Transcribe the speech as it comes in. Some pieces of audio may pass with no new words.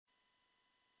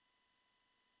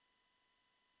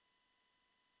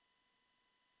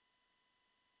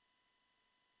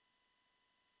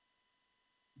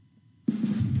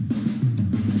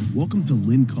Welcome to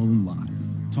Lynn Cullen Live,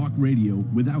 talk radio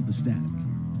without the static.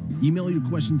 Email your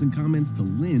questions and comments to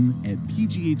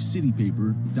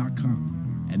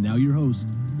lynn@pghcitypaper.com. And now your host,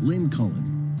 Lynn Cullen.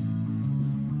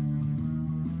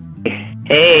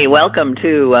 Hey, welcome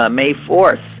to May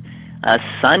 4th, a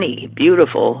sunny,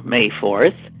 beautiful May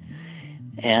 4th,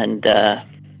 and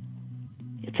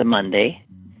it's a Monday.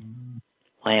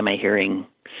 Why am I hearing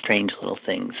strange little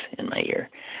things in my ear?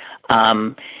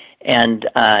 And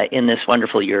in this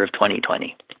wonderful year of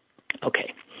 2020.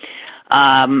 Okay.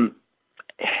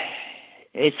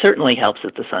 It certainly helps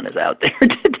that the sun is out there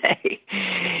today,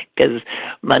 because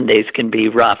Mondays can be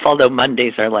rough, although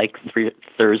Mondays are like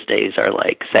Thursdays are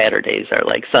like Saturdays are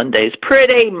like Sundays,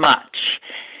 pretty much.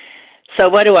 So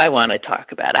what do I want to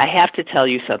talk about? I have to tell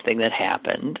you something that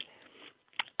happened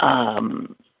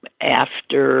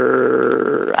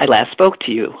after I last spoke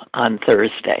to you on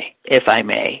Thursday, if I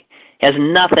may. Has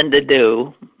nothing to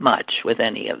do much with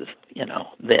any of,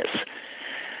 this.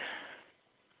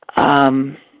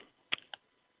 I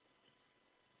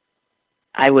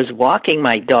was walking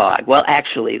my dog. Well,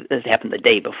 actually, this happened the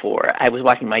day before. I was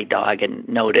walking my dog and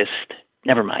noticed,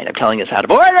 never mind, I'm telling us out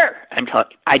of order.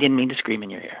 I didn't mean to scream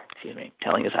in your ear. Excuse me.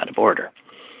 Telling us out of order.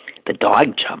 The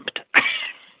dog jumped.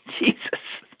 Jesus.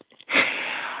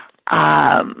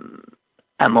 I'm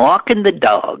walking the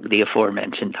dog, the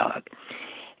aforementioned dog,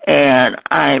 and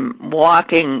I'm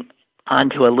walking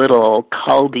onto a little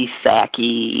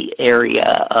cul-de-sac-y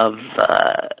area of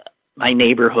my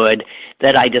neighborhood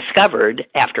that I discovered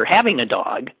after having a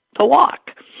dog to walk.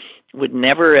 Would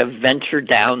never have ventured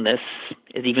down this,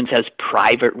 it even says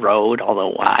private road,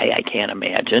 although why, I can't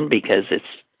imagine, because it's,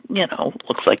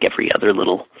 looks like every other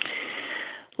little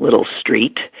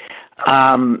street.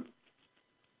 And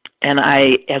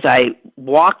as I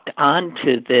walked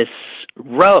onto this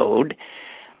road,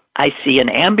 I see an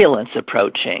ambulance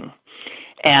approaching,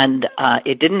 and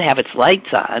it didn't have its lights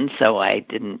on, so I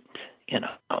didn't,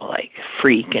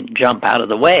 freak and jump out of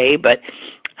the way, but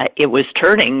it was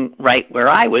turning right where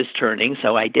I was turning,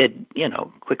 so I did,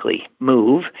 quickly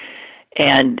move.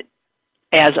 And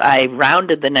as I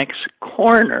rounded the next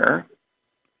corner,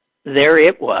 there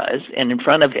it was, and in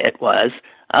front of it was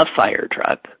a fire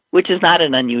truck, which is not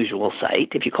an unusual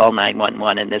sight if you call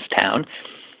 911 in this town,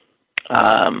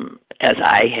 as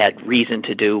I had reason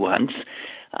to do once.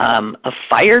 A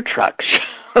fire truck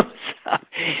shows up.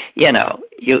 You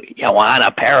want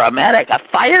a paramedic, a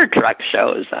fire truck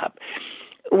shows up,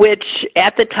 which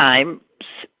at the time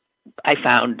I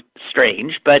found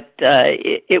strange, but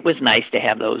it was nice to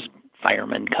have those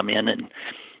firemen come in and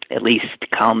at least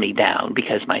calm me down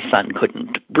because my son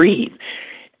couldn't breathe.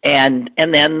 And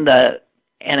then an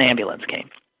ambulance came.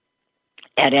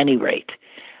 At any rate,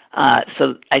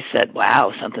 so I said,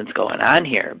 wow, something's going on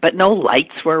here. But no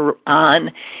lights were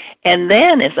on. And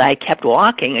then as I kept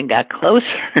walking and got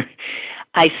closer,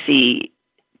 I see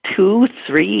 2,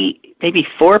 3, maybe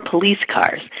 4 police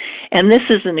cars. And this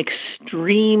is an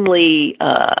extremely,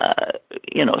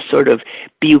 sort of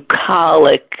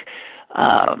bucolic,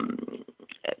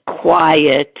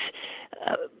 quiet,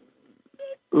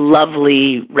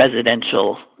 lovely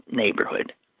residential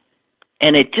neighborhood.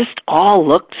 And it just all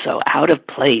looked so out of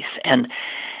place. And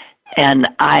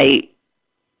I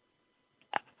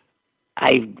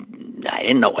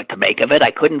didn't know what to make of it.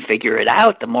 I couldn't figure it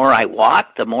out. The more I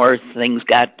walked, the more things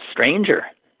got stranger.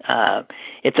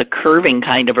 It's a curving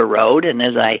kind of a road, and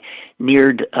as I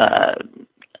neared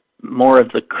more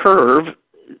of the curve,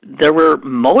 there were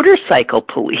motorcycle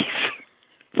police.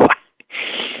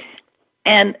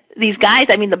 And these guys,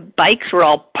 the bikes were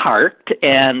all parked,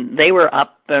 and they were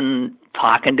up and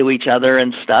talking to each other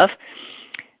and stuff.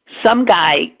 Some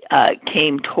guy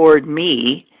came toward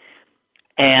me,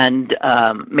 and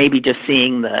maybe just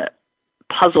seeing the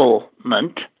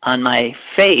puzzlement on my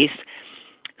face,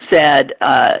 said,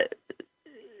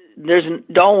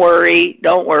 don't worry,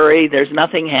 there's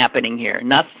nothing happening here,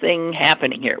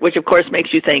 which of course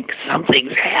makes you think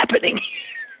something's happening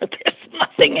here. There's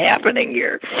nothing happening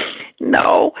here.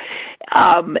 No.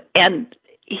 And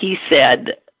he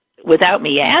said, without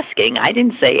me asking, I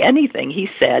didn't say anything, he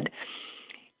said,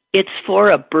 it's for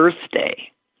a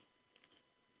birthday.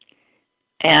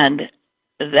 And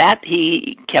that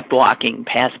he kept walking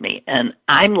past me, and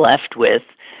I'm left with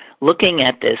looking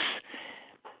at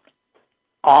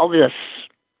all this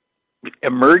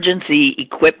emergency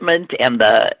equipment and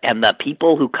the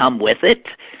people who come with it,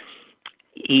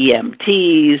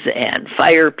 EMTs and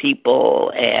fire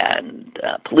people and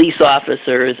police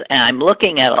officers, and I'm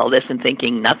looking at all this and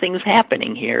thinking nothing's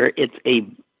happening here. It's a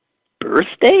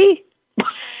birthday?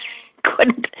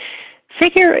 Couldn't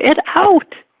figure it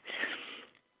out.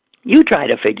 You try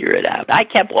to figure it out. I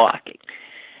kept walking.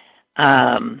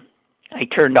 I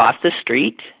turned off the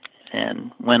street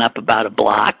and went up about a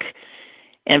block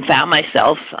and found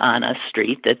myself on a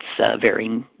street that's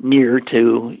very near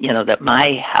to, that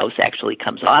my house actually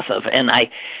comes off of.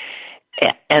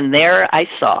 And there I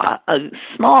saw a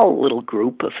small little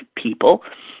group of people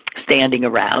standing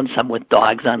around, some with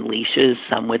dogs on leashes,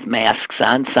 some with masks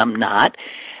on, some not.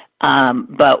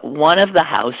 But one of the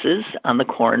houses on the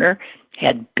corner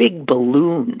had big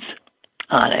balloons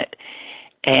on it.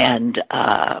 And,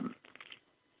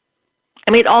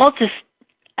 all just,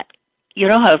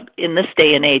 how in this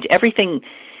day and age, everything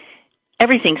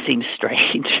seems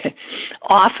strange.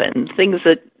 Often, things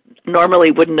that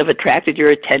normally wouldn't have attracted your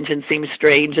attention seem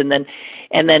strange, and then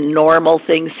normal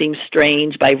things seem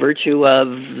strange by virtue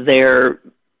of their...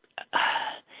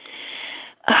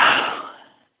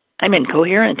 I'm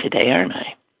incoherent today, aren't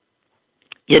I?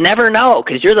 You never know,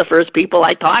 because you're the first people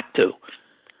I talk to.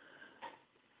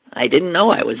 I didn't know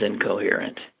I was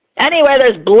incoherent. Anyway,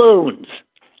 there's balloons,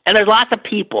 and there's lots of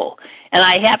people, and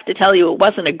I have to tell you, it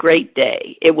wasn't a great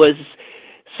day. It was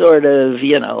sort of,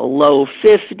 low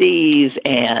 50s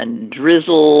and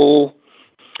drizzle,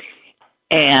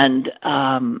 and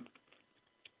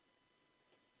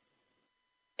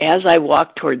as I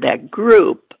walked toward that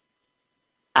group,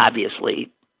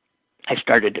 obviously, I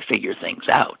started to figure things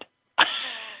out.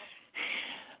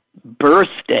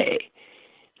 Birthday.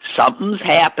 Something's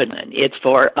happening. It's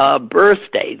for a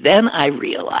birthday. Then I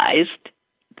realized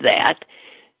that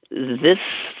this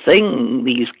thing,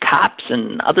 these cops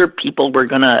and other people were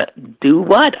going to do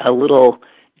what? A little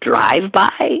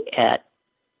drive-by at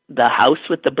the house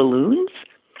with the balloons?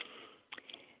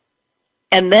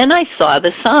 And then I saw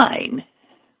the sign.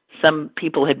 Some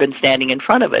people had been standing in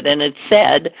front of it, and it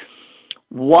said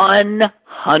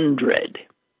 100.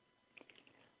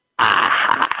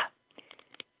 Aha.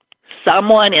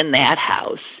 Someone in that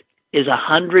house is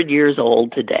 100 years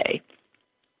old today.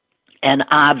 And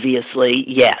obviously,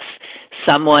 yes,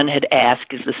 someone had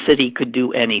asked if the city could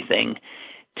do anything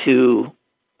to,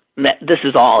 this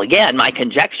is all, again, my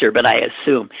conjecture, but I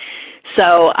assume.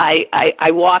 So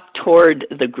I walked toward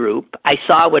the group. I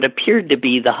saw what appeared to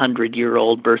be the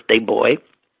 100-year-old birthday boy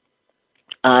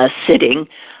sitting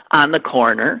on the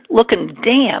corner, looking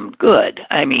damn good.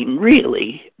 I mean,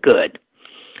 really good.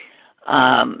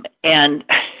 And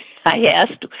I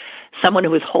asked someone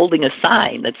who was holding a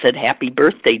sign that said, "Happy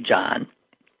Birthday, John."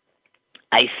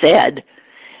 I said,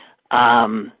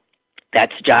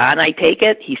 "That's John, I take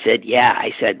it?" He said, "Yeah."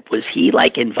 I said, "Was he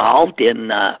involved in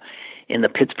the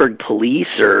Pittsburgh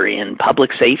police or in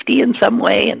public safety in some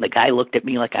way?" And the guy looked at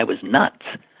me like I was nuts.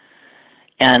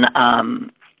 And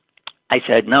I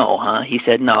said, "No, huh?" He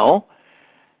said, "No."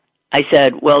 I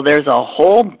said, "Well, there's a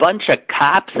whole bunch of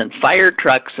cops and fire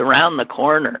trucks around the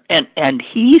corner." And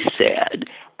he said,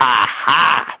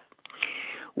 "Aha,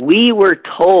 we were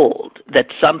told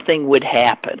that something would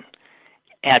happen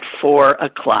at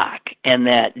 4:00 and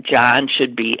that John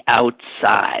should be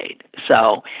outside."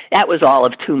 So that was all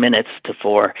of 2 minutes to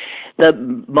 4. The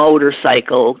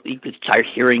motorcycle, you could start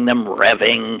hearing them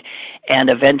revving, and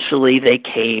eventually they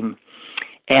came,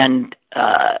 and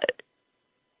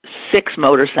 6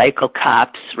 motorcycle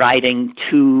cops riding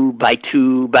 2 by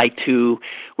 2 by 2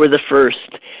 were the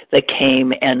first that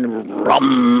came and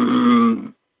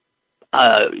in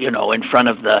front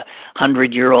of the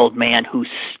 100-year-old man, who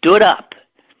stood up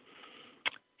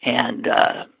and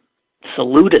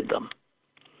saluted them.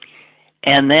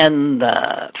 And then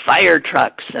the fire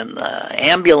trucks and the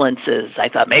ambulances. I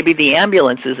thought maybe the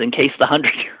ambulances, in case the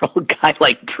 100-year-old guy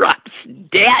drops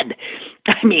dead.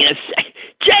 I mean,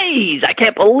 geez, I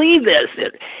can't believe this.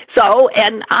 So,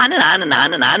 and on and on and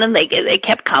on and on, and they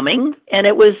kept coming, and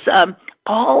it was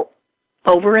all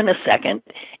over in a second,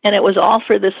 and it was all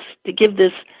for this, to give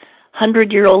this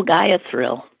 100-year-old guy a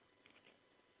thrill.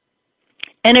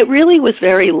 And it really was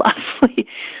very lovely.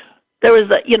 There was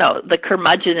the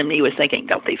curmudgeon in me was thinking,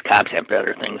 don't these cops have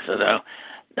better things to do?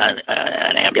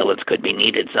 An ambulance could be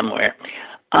needed somewhere.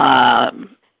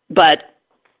 But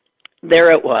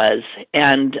there it was,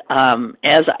 and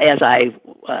as I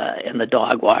and the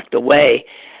dog walked away,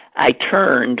 I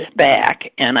turned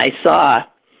back and I saw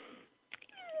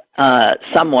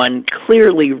someone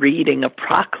clearly reading a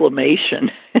proclamation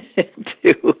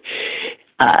to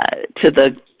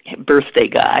the birthday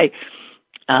guy.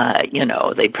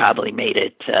 They probably made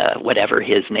it whatever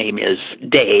his name is,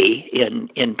 Day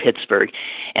in Pittsburgh.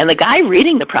 And the guy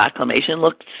reading the proclamation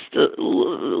looked a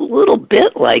little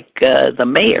bit like the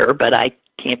mayor, but I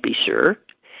can't be sure.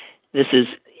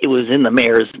 It was in the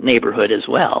mayor's neighborhood as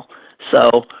well.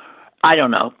 So I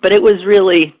don't know. But it was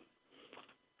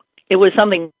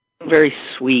something very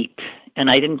sweet, and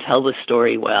I didn't tell the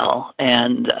story well,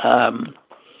 and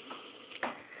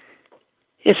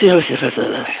it was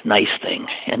a nice thing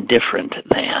and different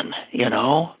than,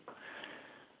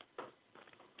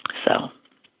 So,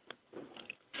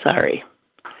 sorry.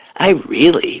 I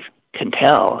really can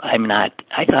tell I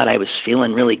thought I was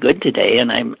feeling really good today,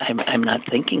 and I'm not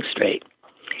thinking straight.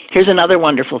 Here's another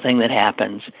wonderful thing that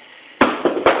happens.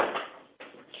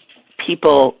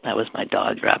 People, that was my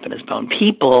dog dropping his bone,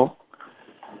 people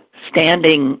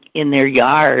standing in their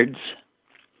yards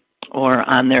or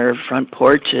on their front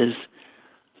porches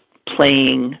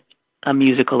playing a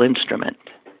musical instrument.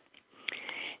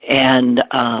 And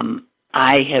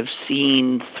I have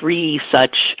seen 3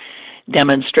 such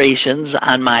demonstrations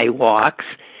on my walks,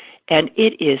 and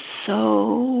it is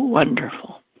so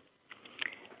wonderful.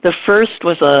 The first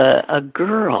was a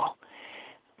girl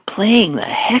playing the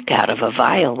heck out of a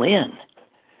violin.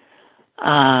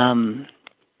 And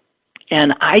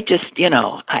I just,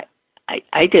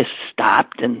 I just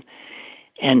stopped and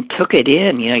took it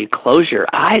in. You close your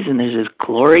eyes and there's this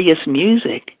glorious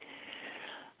music.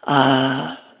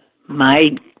 My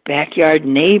backyard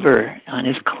neighbor on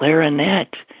his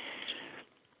clarinet.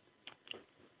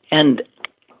 And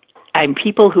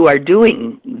people who are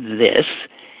doing this,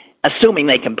 assuming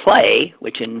they can play,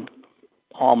 which in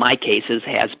all my cases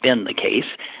has been the case,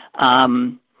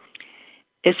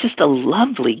 it's just a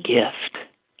lovely gift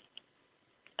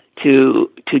to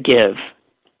give,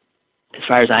 as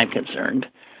far as I'm concerned.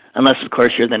 Unless, of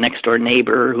course, you're the next door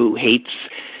neighbor who hates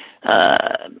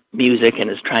music and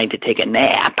is trying to take a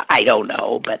nap. I don't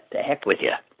know, but the heck with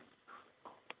you.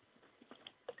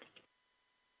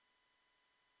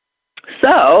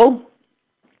 So,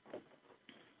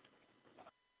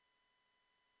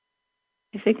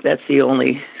 I think that's the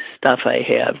only stuff I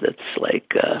have that's like,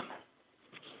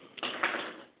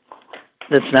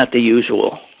 that's not the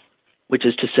usual, which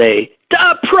is to say,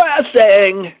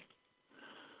 depressing!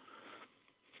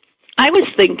 I was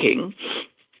thinking,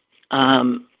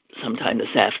 sometime this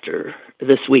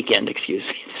weekend,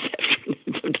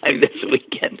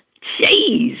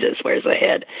 Jesus, where's the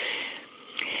head?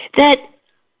 That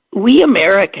we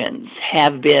Americans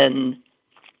have been,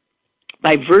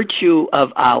 by virtue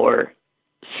of our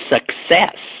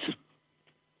success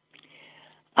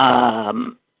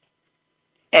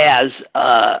as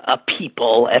a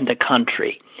people and a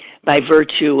country, by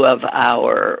virtue of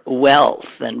our wealth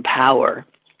and power,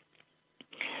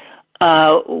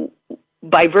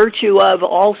 by virtue of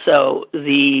also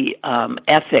the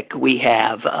ethic we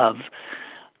have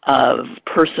of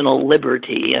personal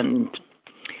liberty and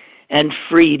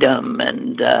freedom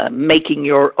and making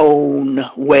your own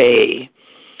way.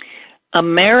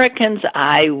 Americans,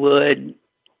 I would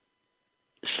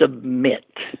submit,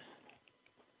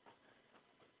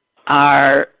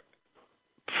 are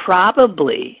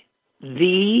probably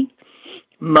the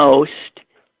most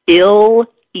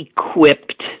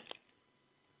ill-equipped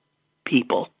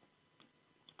people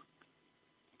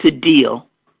to deal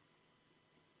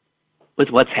with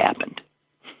what's happened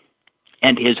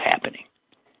and is happening.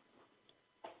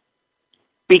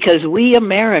 Because we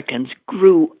Americans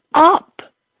grew up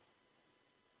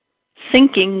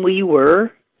thinking we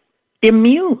were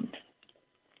immune.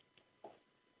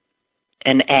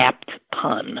 An apt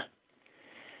pun.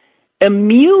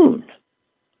 Immune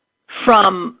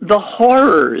from the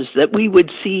horrors that we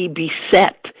would see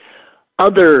beset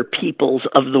other peoples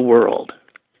of the world.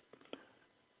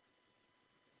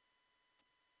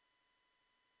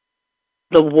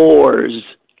 The wars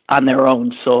on their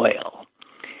own soil.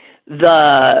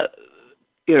 The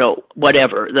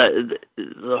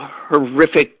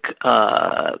horrific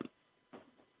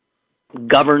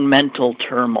governmental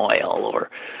turmoil or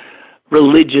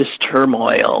religious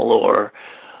turmoil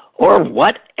or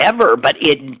whatever, but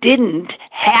it didn't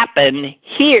happen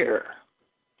here.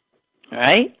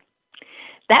 Right?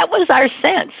 That was our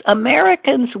sense.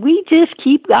 Americans, we just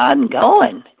keep on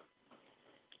going.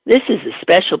 This is a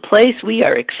special place. We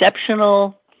are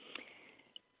exceptional.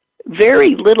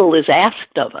 Very little is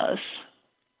asked of us,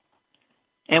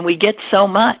 and we get so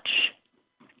much.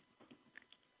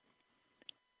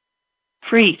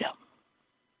 Freedom.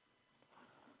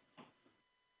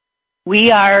 We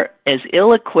are as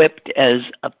ill-equipped as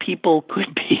a people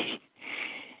could be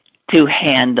to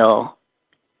handle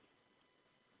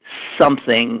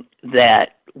something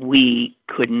that we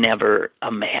could never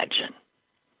imagine.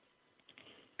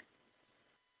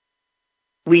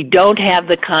 We don't have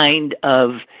the kind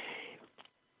of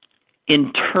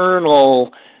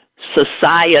internal,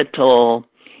 societal,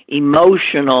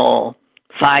 emotional,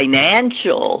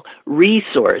 financial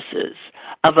resources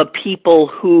of a people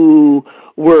who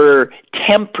were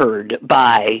tempered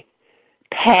by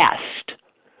past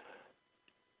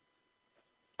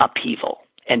upheaval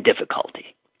and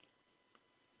difficulty.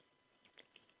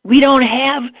 We don't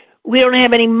have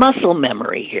any muscle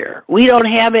memory here. We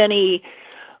don't have any.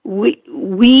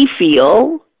 We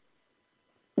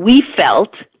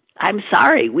felt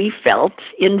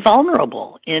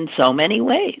invulnerable in so many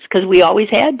ways because we always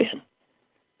had been.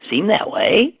 Seemed that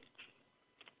way.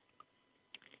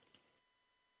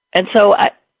 And so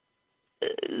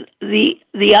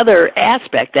the other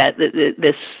aspect, that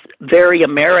this very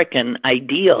American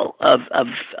ideal of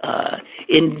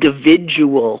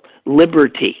individual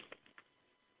liberty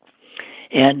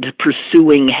and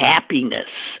pursuing happiness,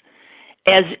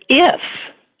 as if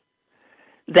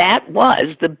that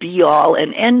was the be-all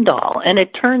and end-all. And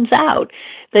it turns out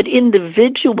that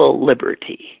individual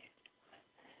liberty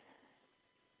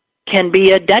can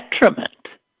be a detriment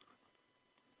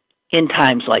in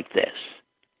times like this,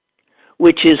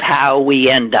 which is how we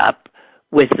end up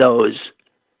with those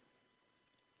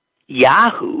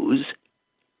yahoos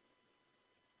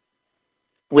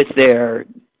with their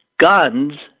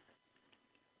guns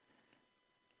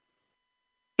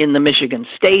in the Michigan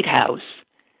State House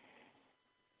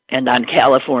and on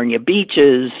California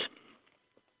beaches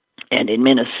and in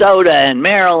Minnesota and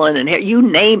Maryland and here, you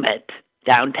name it,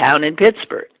 downtown in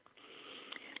Pittsburgh.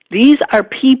 These are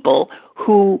people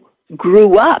who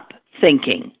grew up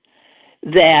thinking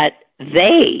that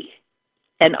they,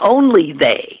 and only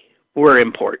they, were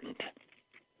important.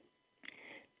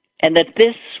 And that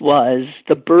this was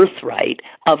the birthright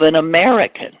of an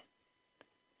American,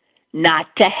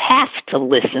 not to have to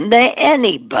listen to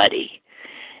anybody,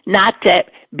 not to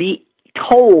be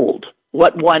told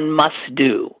what one must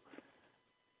do.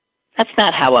 That's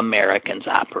not how Americans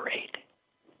operate.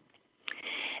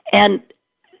 And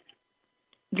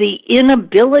the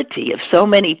inability of so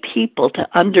many people to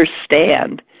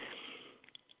understand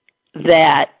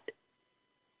that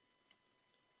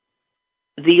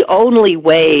the only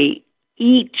way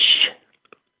each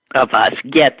of us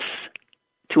gets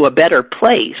to a better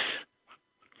place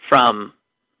from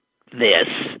this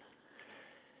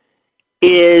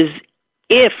is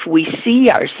if we see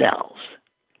ourselves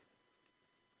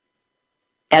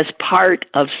as part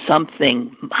of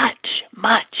something much,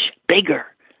 much bigger,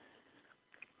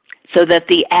 so that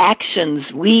the actions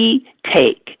we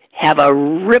take have a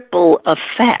ripple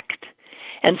effect.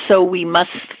 And so we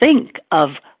must think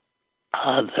of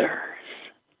others.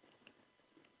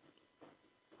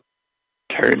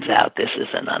 Turns out this is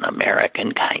an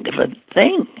un-American kind of a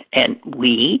thing. And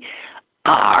we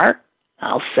are,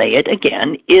 I'll say it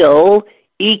again,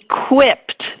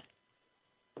 ill-equipped.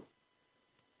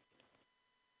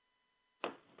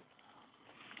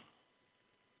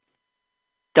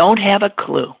 Don't have a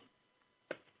clue.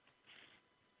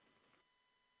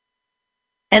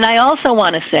 And I also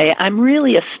want to say I'm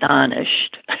really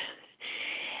astonished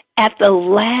at the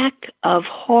lack of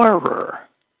horror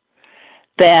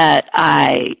that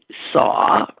I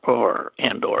saw or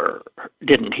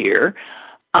didn't hear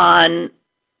on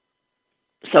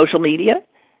social media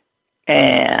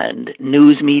and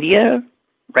news media,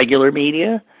 regular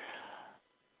media,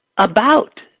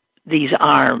 about these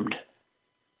armed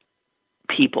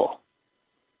people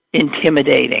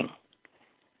intimidating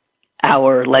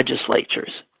our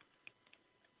legislatures.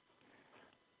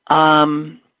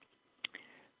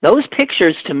 Those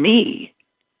pictures to me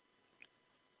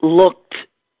looked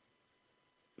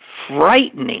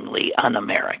frighteningly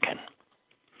un-American.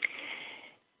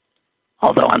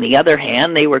 Although on the other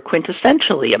hand, they were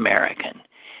quintessentially American,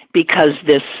 because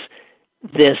this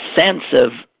sense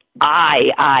of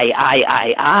I,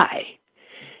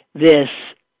 this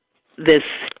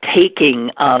taking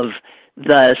of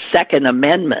the Second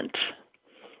Amendment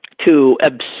to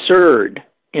absurd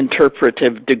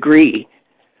interpretive degree,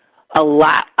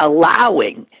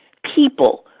 allowing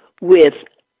people with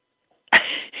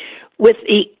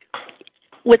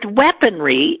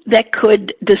weaponry that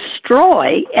could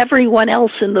destroy everyone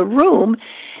else in the room,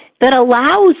 that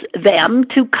allows them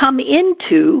to come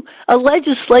into a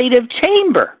legislative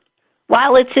chamber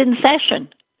while it's in session.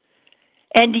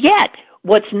 And yet,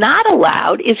 what's not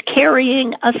allowed is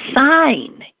carrying a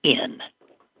sign in.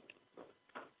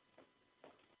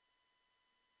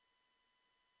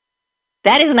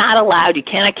 That is not allowed. You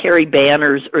cannot carry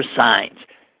banners or signs.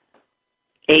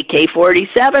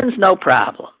 AK-47s, no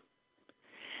problem.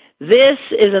 This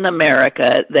is an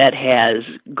America that has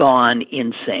gone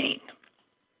insane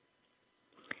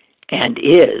and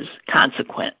is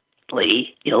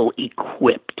consequently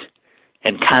ill-equipped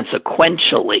and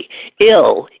consequentially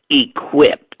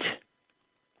ill-equipped.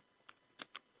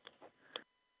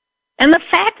 And the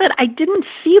fact that I didn't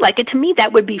see, to me,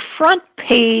 that would be front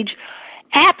page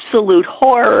absolute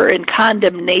horror and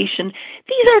condemnation.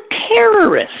 These are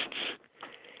terrorists.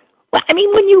 I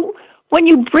mean, when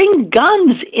you bring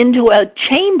guns into a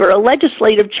chamber, a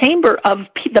legislative chamber of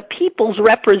the people's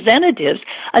representatives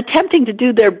attempting to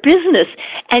do their business,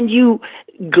 and you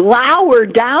glower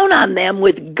down on them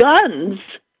with guns,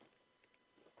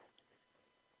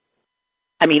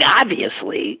 I mean,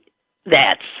 obviously,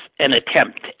 that's an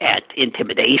attempt at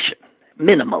intimidation,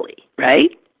 minimally,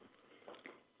 right?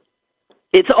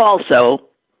 It's also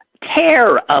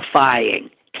terrifying.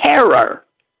 Terror.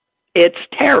 It's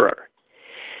terror.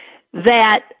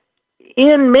 That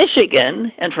in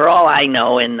Michigan, and for all I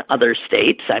know in other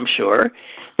states, I'm sure,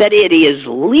 that it is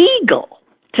legal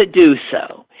to do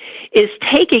so, is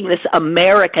taking this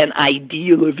American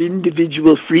ideal of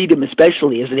individual freedom,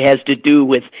 especially as it has to do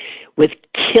with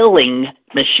killing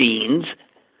machines,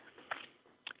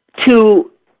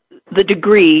 to the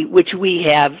degree which we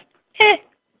have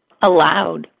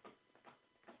allowed.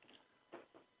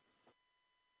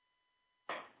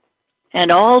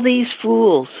 And all these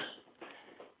fools,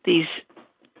 they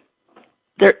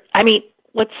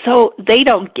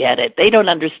don't get it. They don't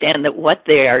understand that what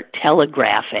they are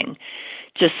telegraphing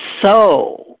just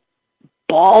so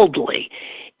baldly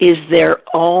is their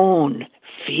own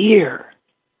fear.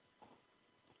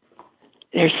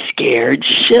 They're scared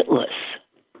shitless.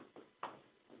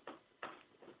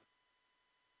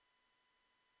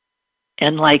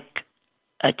 And like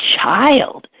a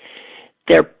child,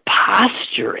 they're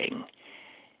posturing.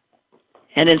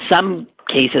 And in some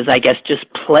cases, I guess, just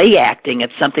play acting at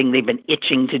something they've been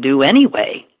itching to do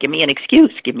anyway. Give me an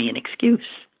excuse. Give me an excuse.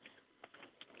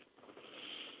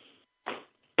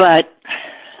 But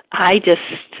I just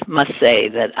must say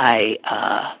that I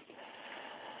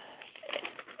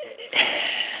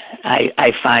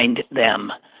find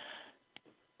them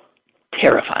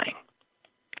terrifying.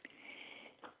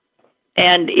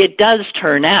 And it does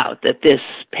turn out that this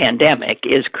pandemic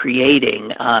is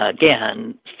creating,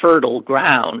 again, fertile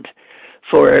ground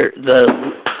for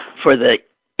the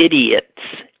idiots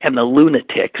and the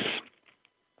lunatics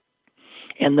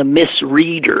and the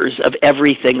misreaders of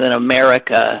everything that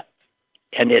America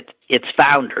and its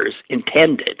founders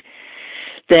intended.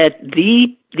 That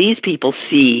these people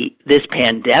see this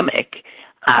pandemic,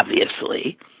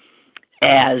 obviously,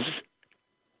 as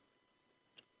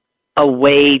a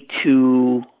way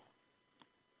to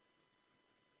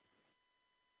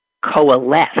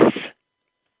coalesce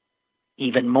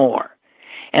even more.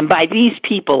 And by these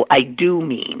people, I do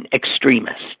mean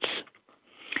extremists.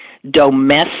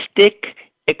 Domestic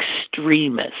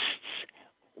extremists.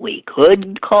 We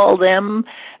could call them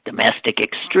domestic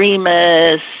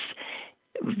extremists,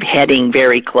 heading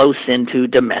very close into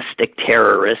domestic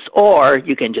terrorists, or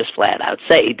you can just flat out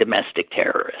say domestic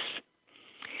terrorists.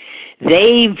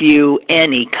 They view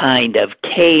any kind of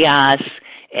chaos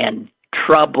and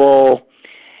trouble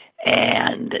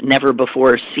and never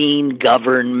before seen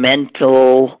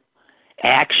governmental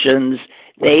actions.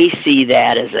 They see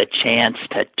that as a chance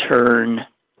to turn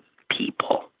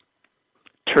people,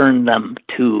 turn them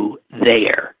to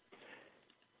their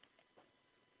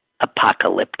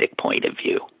apocalyptic point of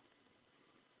view.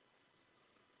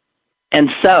 And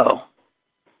so,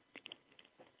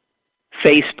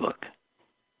 Facebook,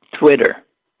 Twitter,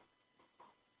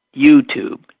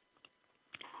 YouTube,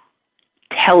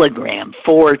 Telegram,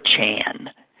 4chan,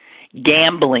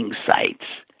 gambling sites,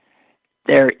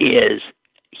 there is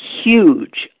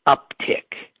huge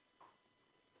uptick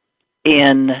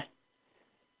in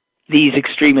these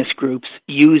extremist groups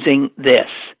using this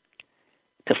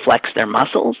to flex their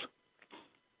muscles,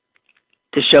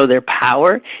 to show their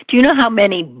power. Do you know how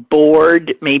many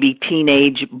bored, maybe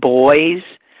teenage boys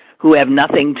who have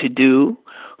nothing to do,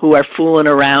 who are fooling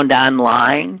around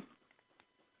online,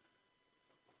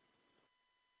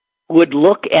 would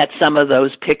look at some of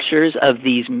those pictures of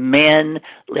these men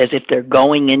as if they're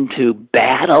going into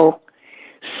battle,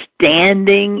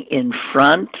 standing in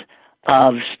front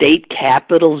of state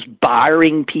capitals,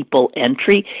 barring people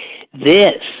entry?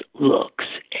 This looks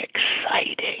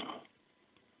exciting.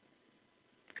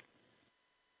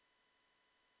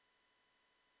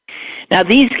 Now,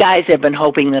 these guys have been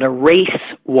hoping that a race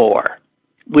war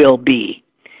will be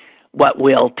what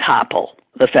will topple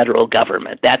the federal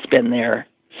government. That's been their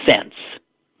sense.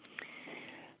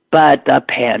 But the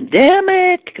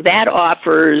pandemic, that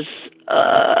offers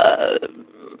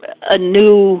a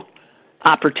new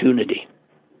opportunity.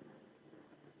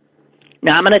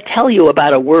 Now, I'm going to tell you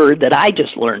about a word that I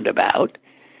just learned about,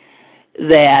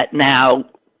 that now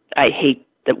I hate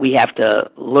that we have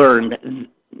to learn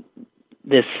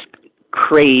this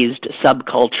crazed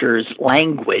subculture's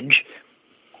language,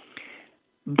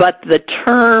 But the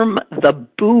term the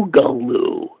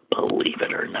boogaloo, believe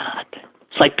it or not,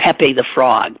 it's like Pepe the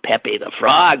Frog. Pepe the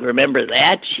Frog, remember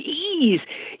that? Jeez,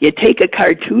 you take a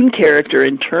cartoon character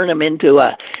and turn him into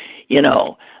a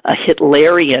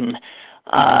Hitlerian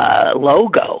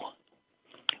logo.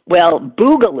 Well,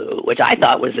 boogaloo, which I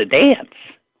thought was a dance,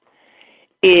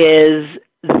 is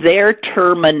their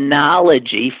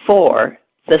terminology for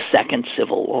the Second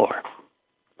Civil War.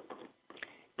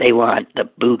 They want the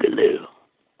boogaloo.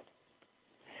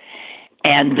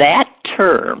 And that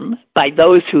term, by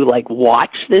those who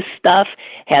watch this stuff,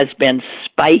 has been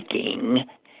spiking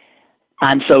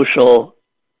on social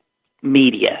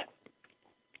media.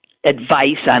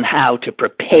 Advice on how to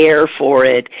prepare for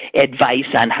it, advice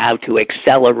on how to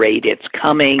accelerate its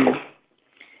coming.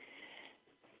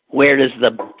 Where does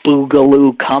the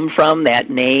boogaloo come from,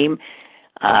 that name?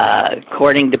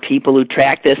 According to people who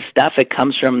track this stuff, it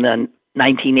comes from the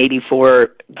 1984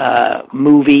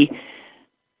 movie,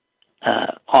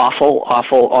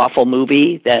 awful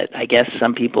movie that I guess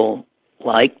some people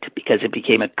liked because it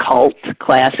became a cult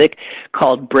classic,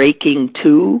 called Breaking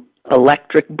 2,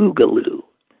 Electric Boogaloo.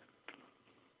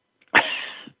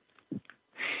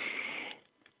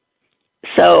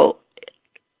 So,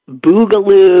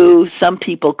 boogaloo, some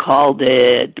people called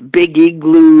it big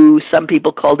igloo, some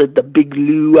people called it the big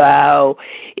luau.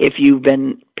 If you've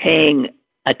been paying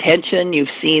attention, you've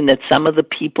seen that some of the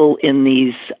people in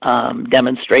these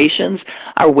demonstrations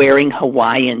are wearing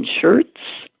Hawaiian shirts,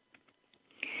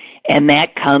 and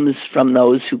that comes from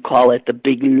those who call it the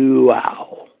big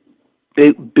luau.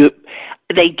 They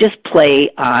just play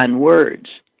on words.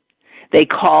 They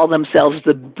call themselves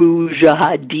the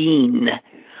Mujahideen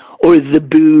or the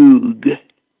Boog.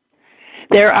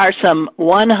 There are some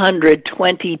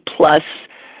 120 plus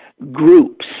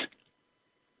groups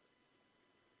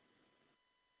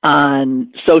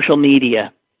on social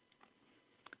media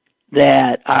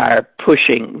that are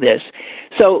pushing this.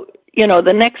 So,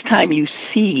 the next time you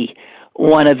see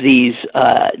one of these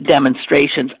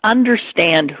demonstrations,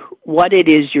 understand what it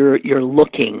is you're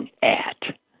looking at.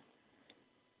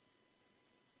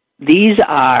 These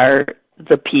are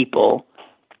the people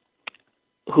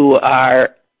who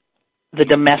are the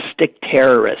domestic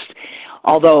terrorists.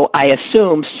 Although I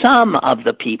assume some of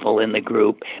the people in the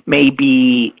group may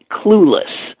be clueless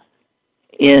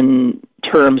in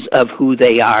terms of who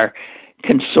they are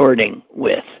consorting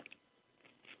with.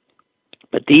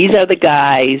 But these are the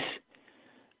guys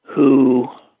who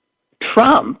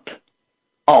Trump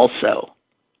also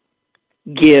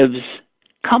gives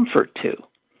comfort to.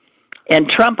 And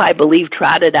Trump, I believe,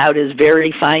 trotted out his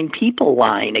very fine people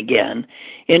line again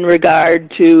in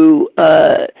regard to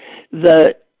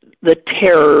the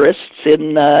terrorists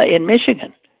in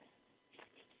Michigan.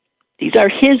 These are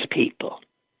his people.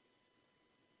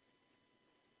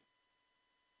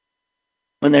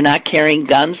 When they're not carrying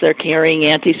guns, they're carrying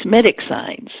anti-Semitic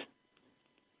signs.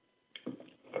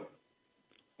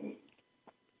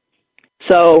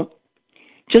 So,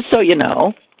 just so you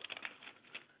know,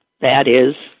 that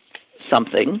is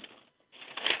something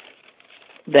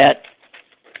that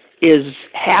is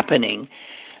happening.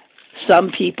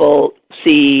 Some people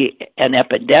see an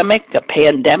epidemic, a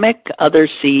pandemic. Others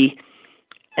see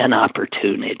an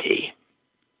opportunity.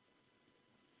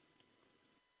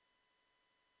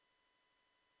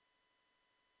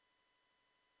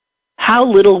 How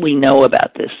little we know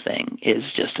about this thing is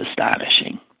just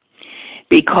astonishing.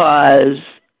 Because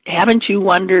haven't you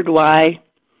wondered why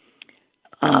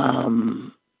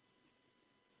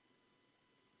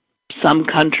some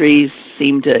countries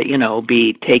seem to,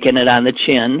 be taking it on the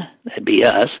chin? That'd be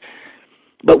us.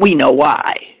 But we know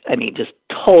why. I mean, just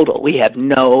total. We have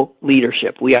no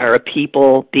leadership. We are a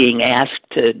people being asked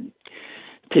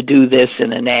to do this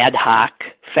in an ad hoc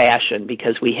fashion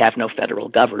because we have no federal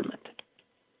government.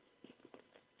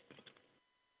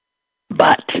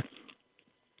 But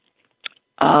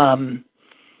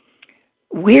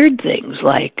weird things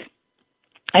like,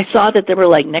 I saw that there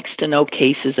were next to no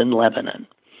cases in Lebanon.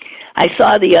 I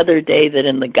saw the other day that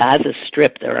in the Gaza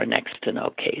Strip there are next to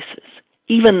no cases,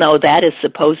 even though that is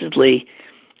supposedly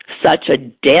such a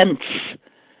dense,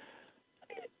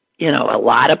 a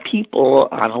lot of people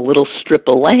on a little strip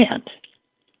of land.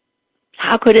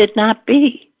 How could it not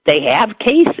be? They have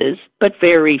cases, but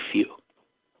very few.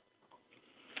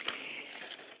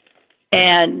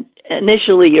 And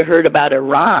initially you heard about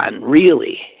Iran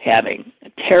really having a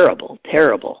terrible,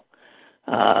 terrible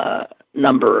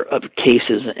number of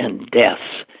cases and deaths.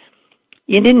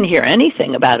 You didn't hear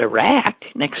anything about Iraq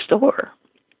next door.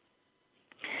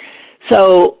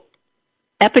 So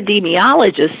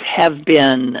epidemiologists have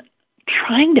been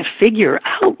trying to figure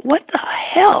out what the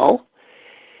hell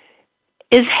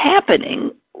is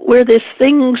happening where this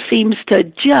thing seems to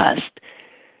just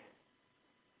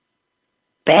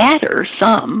batter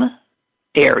some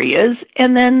areas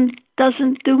and then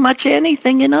doesn't do much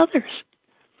anything in others.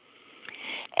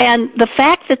 And the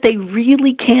fact that they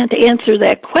really can't answer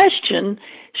that question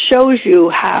shows you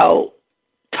how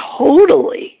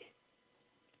totally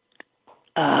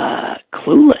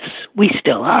clueless we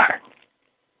still are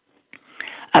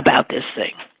about this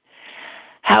thing.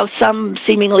 How some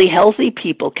seemingly healthy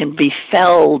people can be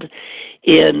felled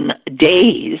in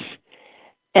days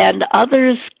and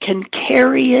others can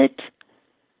carry it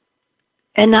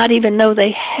and not even know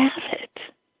they have it.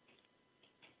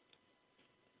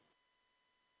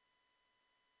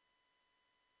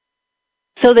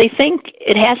 So they think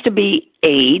it has to be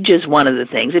age is one of the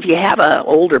things. If you have an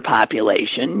older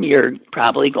population, you're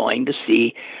probably going to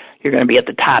see, you're going to be at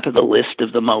the top of the list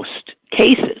of the most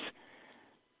cases.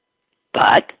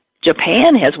 But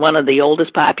Japan has one of the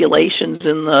oldest populations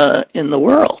in the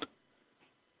world.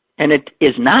 And it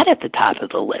is not at the top of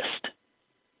the list.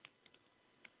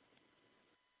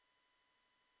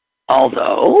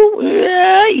 Although,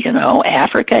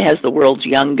 Africa has the world's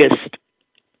youngest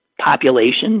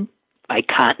population by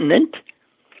continent.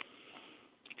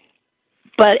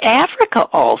 But Africa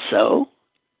also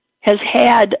has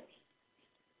had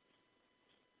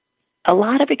a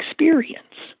lot of experience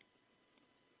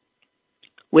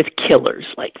with killers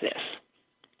like this.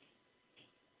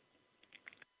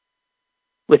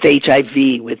 With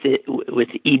HIV, with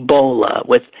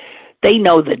Ebola, they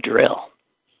know the drill.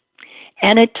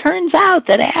 And it turns out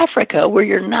that Africa, where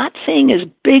you're not seeing as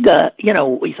big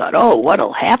we thought,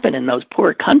 what'll happen in those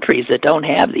poor countries that don't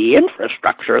have the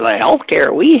infrastructure, the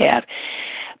healthcare we have.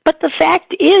 But the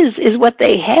fact is what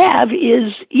they have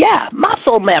is,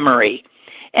 muscle memory.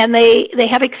 And they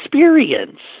have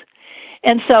experience.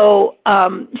 And so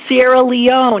Sierra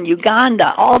Leone,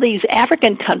 Uganda, all these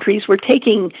African countries were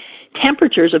taking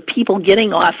temperatures of people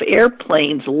getting off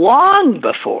airplanes long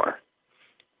before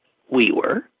we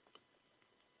were.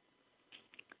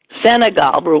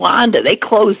 Senegal, Rwanda, they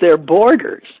closed their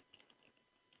borders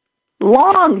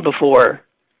long before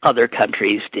other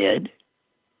countries did.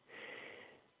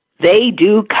 They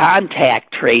do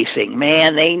contact tracing.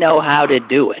 Man, they know how to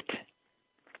do it.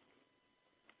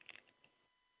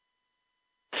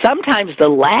 Sometimes the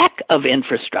lack of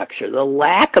infrastructure, the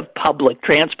lack of public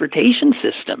transportation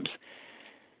systems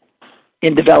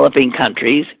in developing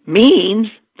countries means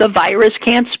the virus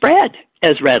can't spread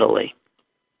as readily.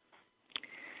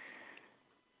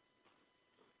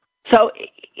 So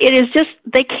it is just,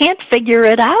 they can't figure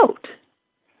it out.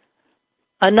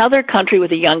 Another country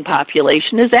with a young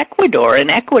population is Ecuador, and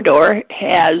Ecuador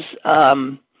has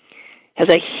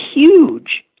a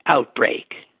huge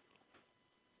outbreak.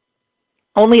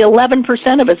 Only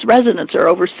 11% of its residents are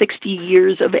over 60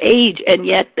 years of age, and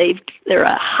yet they're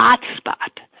a hot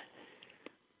spot.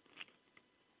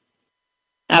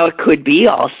 Now, it could be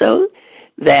also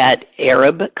that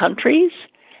Arab countries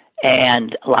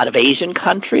and a lot of Asian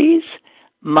countries,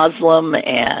 Muslim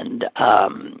and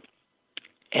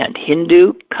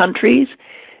Hindu countries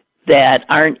that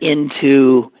aren't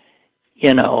into,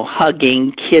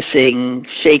 hugging, kissing,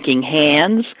 shaking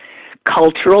hands,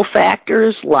 cultural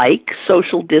factors like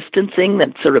social distancing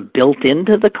that's sort of built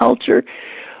into the culture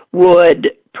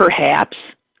would perhaps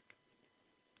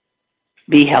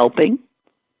be helping.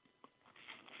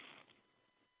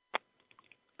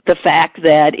 The fact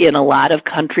that in a lot of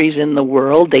countries in the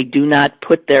world, they do not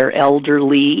put their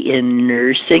elderly in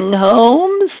nursing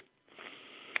homes.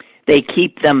 They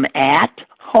keep them at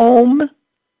home.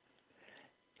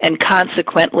 And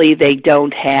consequently, they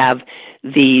don't have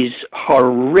these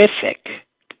horrific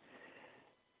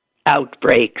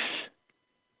outbreaks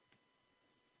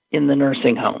in the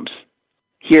nursing homes.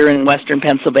 Here in Western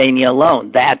Pennsylvania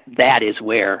alone, that is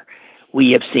where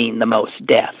we have seen the most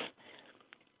death.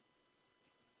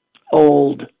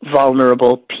 Old,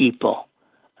 vulnerable people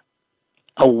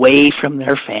away from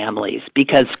their families,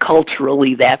 because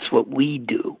culturally that's what we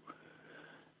do.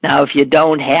 Now, if you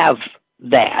don't have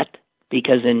that,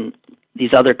 because in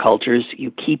these other cultures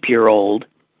you keep your old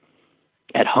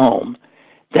at home,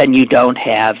 then you don't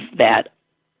have that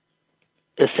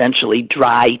essentially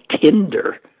dry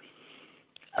tinder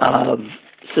of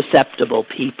susceptible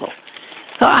people.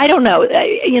 So I don't know.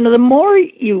 The more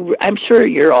I'm sure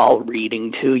you're all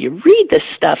reading too. You read this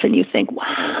stuff and you think,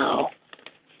 wow,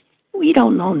 we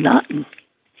don't know nothing.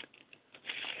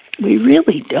 We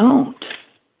really don't.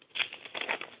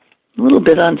 A little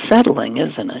bit unsettling,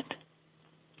 isn't it?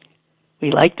 We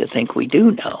like to think we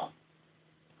do know.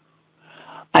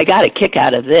 I got a kick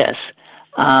out of this.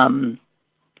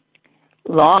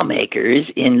 lawmakers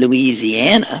in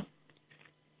Louisiana,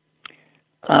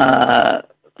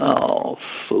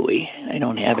 phooey, I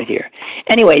don't have it here.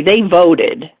 Anyway, they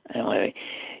voted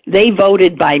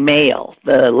by mail.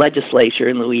 The legislature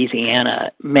in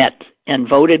Louisiana met and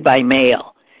voted by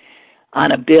mail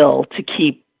on a bill to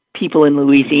keep people in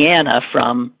Louisiana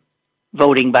from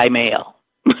voting by mail.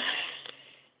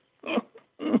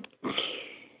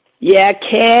 You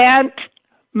can't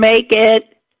make it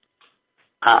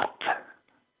up.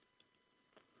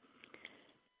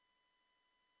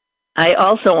 I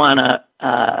also want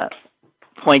to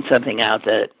point something out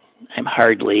that I'm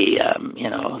hardly,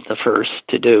 the first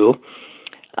to do,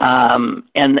 and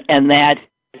that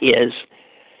is,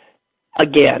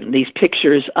 again, these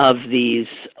pictures of these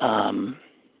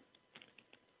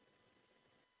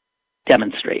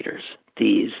demonstrators,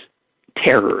 these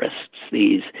terrorists,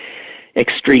 these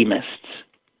extremists,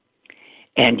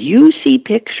 and you see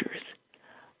pictures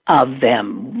of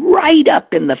them right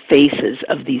up in the faces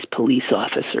of these police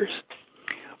officers.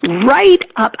 Right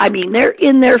up, I mean, they're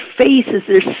in their faces,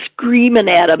 they're screaming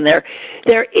at them,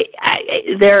 they're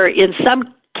in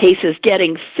some cases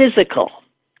getting physical,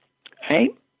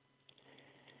 right?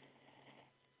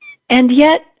 And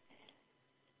yet,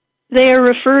 they are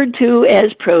referred to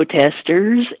as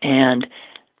protesters, and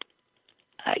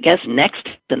I guess next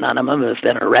to none of them have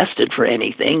been arrested for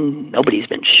anything. Nobody's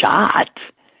been shot.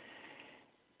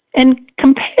 And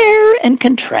compare and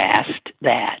contrast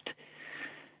that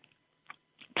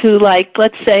to, like,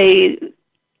 let's say,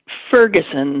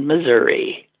 Ferguson,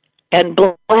 Missouri, and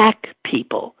black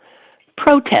people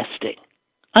protesting,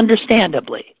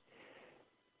 understandably,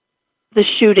 the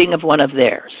shooting of one of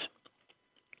their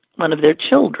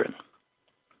children.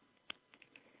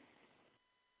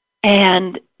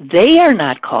 And they are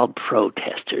not called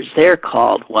protesters. They're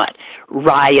called what?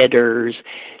 Rioters.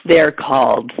 They're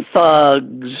called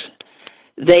thugs.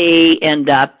 They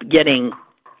end up getting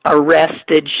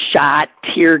arrested, shot,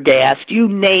 tear gassed, you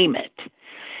name it.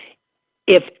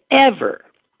 If ever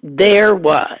there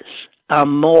was a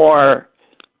more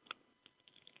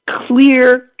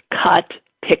clear-cut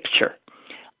picture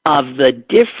of the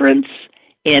difference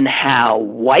in how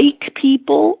white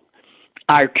people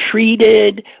are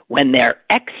treated when they're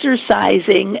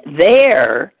exercising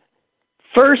their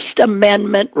First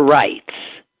Amendment rights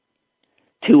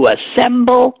to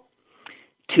assemble,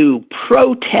 to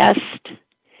protest,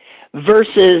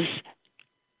 versus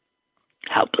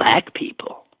how black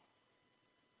people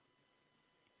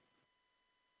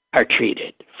are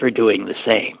treated for doing the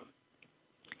same.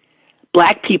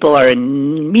 Black people are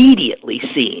immediately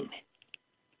seen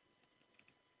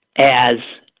as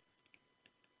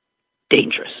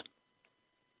dangerous.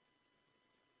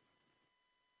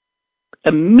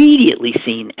 Immediately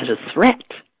seen as a threat.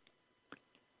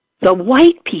 The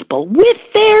white people with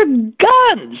their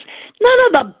guns. None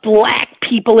of the black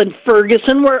people in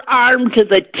Ferguson were armed to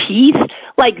the teeth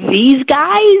like these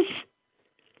guys.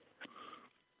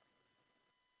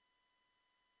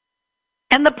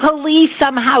 And the police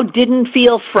somehow didn't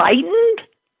feel frightened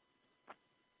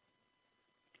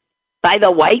by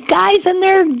the white guys and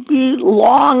their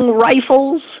long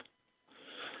rifles.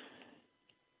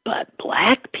 But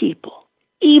black people,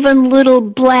 even little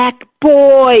black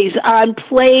boys on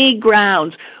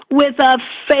playgrounds with a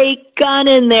fake gun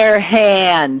in their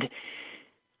hand.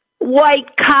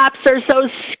 White cops are so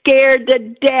scared to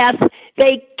death,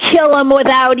 they kill them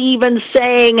without even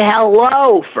saying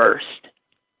hello first.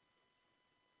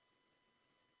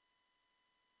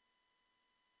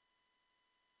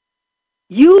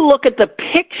 You look at the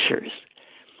pictures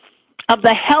of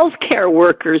the healthcare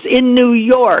workers in New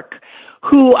York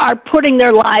who are putting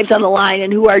their lives on the line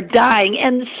and who are dying,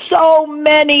 and so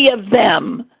many of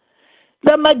them,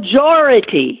 the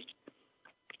majority,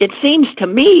 it seems to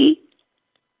me,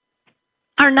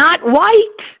 are not white.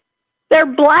 They're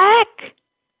black.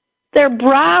 They're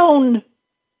brown.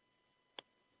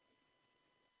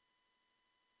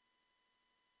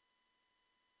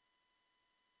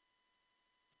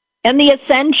 And the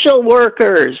essential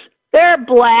workers, they're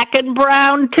black and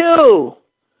brown too.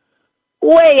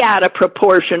 Way out of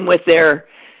proportion with their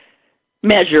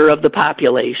measure of the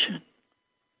population.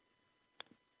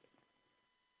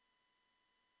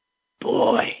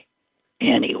 Boy,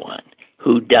 anyone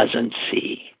who doesn't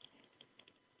see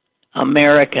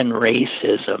American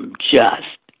racism just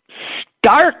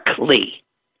starkly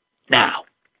now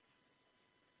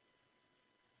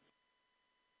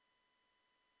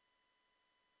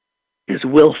is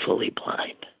willfully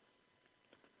blind.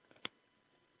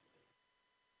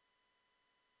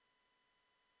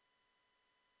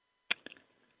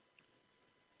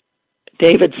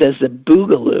 David says that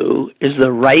Boogaloo is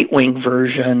the right-wing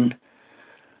version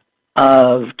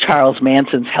of Charles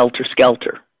Manson's Helter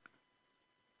Skelter.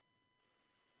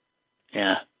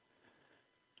 Yeah.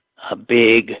 A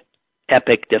big,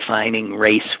 epic-defining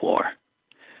race war.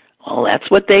 Well, that's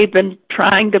what they've been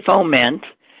trying to foment.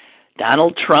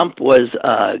 Donald Trump was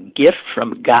a gift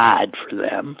from God for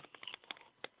them.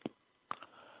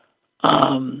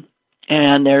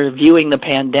 And they're viewing the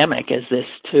pandemic as this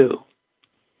too.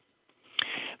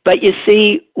 But you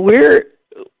see,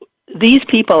 these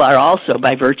people are also,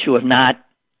 by virtue of not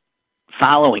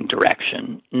following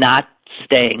direction, not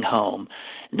staying home,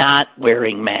 not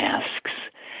wearing masks,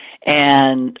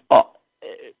 and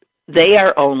they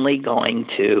are only going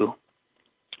to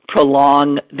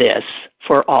prolong this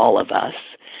for all of us.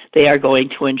 They are going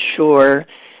to ensure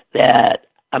that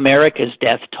America's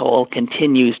death toll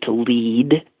continues to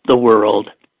lead the world.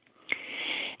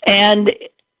 And,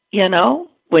 you know,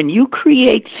 when you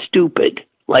create stupid,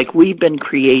 like we've been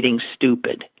creating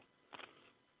stupid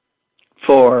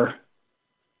for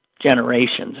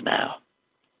generations now,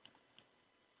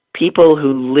 people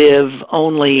who live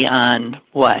only on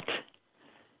what?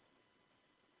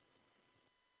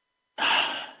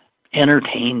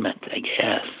 Entertainment, I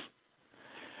guess.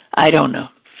 I don't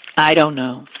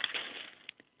know.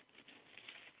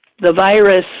 The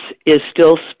virus is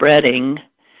still spreading,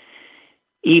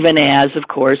 even as, of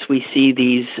course, we see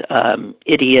these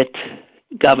idiot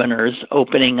governors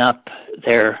opening up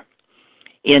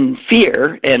in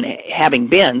fear and having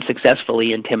been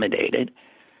successfully intimidated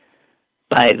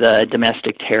by the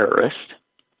domestic terrorist.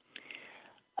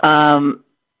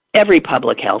 Every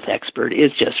public health expert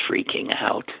is just freaking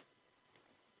out.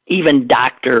 Even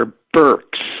Dr. Birx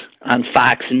on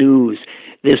Fox News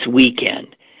this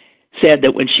weekend said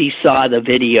that when she saw the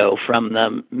video from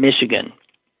the Michigan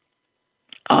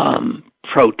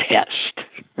protest,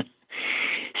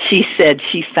 she said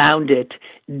she found it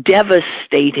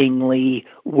devastatingly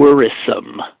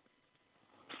worrisome.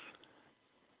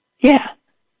 Yeah,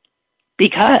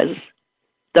 because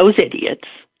those idiots,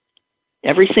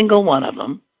 every single one of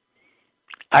them,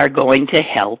 are going to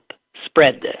help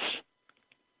spread this.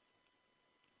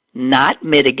 Not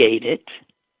mitigate it,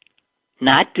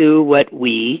 not do what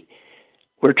we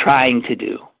were trying to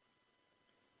do.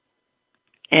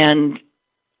 And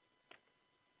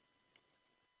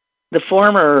the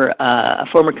former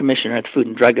commissioner at the Food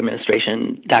and Drug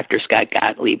Administration, Dr. Scott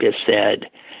Gottlieb, has said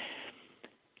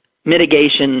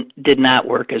mitigation did not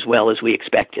work as well as we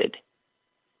expected.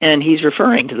 And he's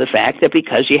referring to the fact that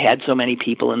because you had so many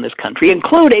people in this country,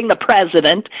 including the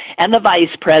president and the vice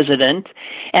president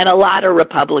and a lot of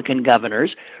Republican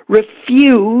governors,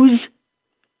 refuse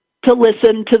to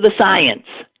listen to the science.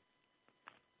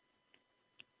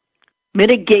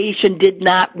 Mitigation did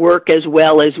not work as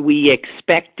well as we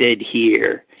expected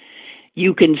here.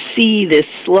 You can see this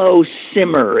slow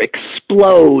simmer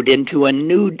explode into a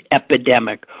new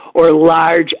epidemic or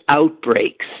large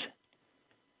outbreaks.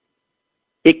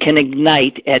 It can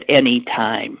ignite at any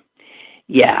time.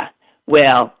 Yeah,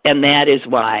 well, and that is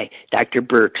why Dr.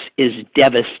 Birx is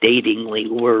devastatingly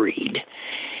worried.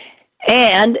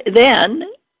 And then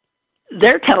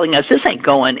they're telling us this ain't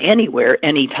going anywhere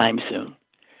anytime soon.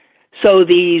 So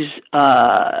these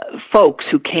folks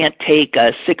who can't take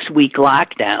a 6-week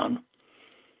lockdown,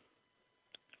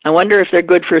 I wonder if they're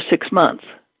good for 6 months.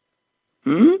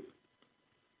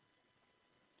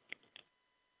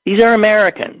 These are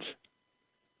Americans.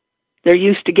 They're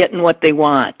used to getting what they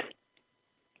want.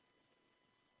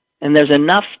 And there's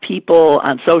enough people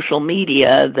on social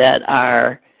media that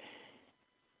are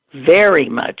very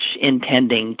much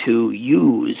intending to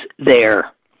use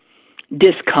their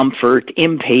discomfort,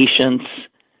 impatience,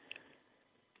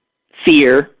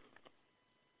 fear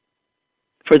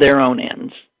for their own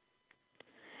ends.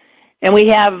 And we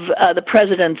have the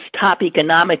president's top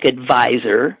economic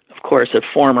advisor, of course, a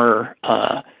former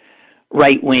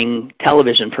right-wing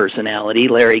television personality,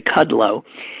 Larry Kudlow.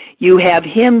 You have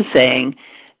him saying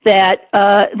that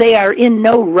they are in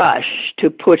no rush to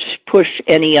push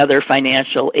any other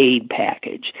financial aid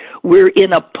package. We're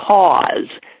in a pause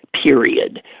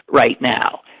period right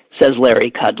now, says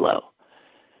Larry Kudlow.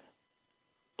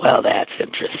 Well, that's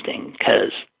interesting,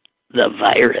 because the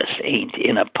virus ain't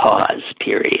in a pause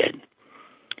period.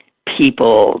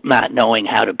 People not knowing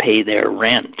how to pay their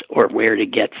rent or where to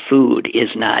get food is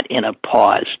not in a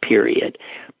pause period,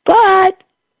 but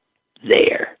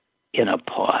they're in a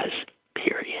pause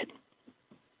period.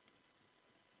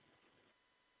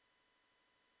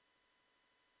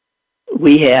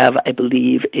 We have, I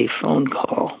believe, a phone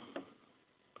call.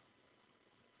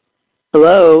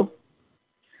 Hello?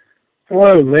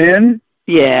 Hello, Lynn.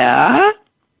 Yeah?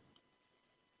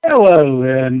 Hello,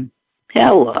 Lynn.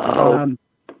 Hello.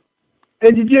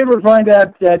 Hey, did you ever find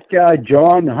out that guy,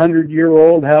 John, the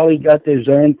 100-year-old, how he got his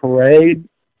own parade?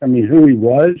 I mean, who he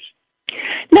was?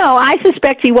 No, I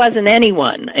suspect he wasn't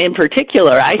anyone in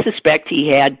particular. I suspect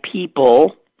he had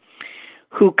people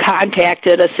who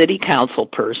contacted a city council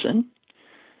person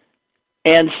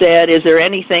and said, is there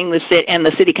anything and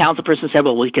the city council person said,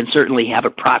 well, we can certainly have a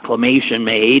proclamation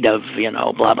made of,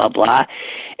 blah, blah, blah.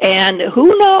 And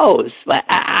who knows?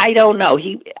 I don't know.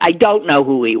 I don't know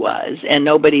who he was, and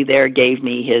nobody there gave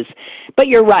me his. But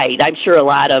you're right. I'm sure a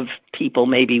lot of people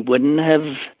maybe wouldn't have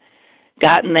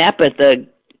gotten that, but the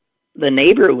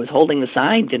neighbor who was holding the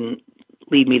sign didn't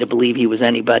lead me to believe he was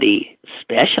anybody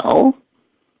special.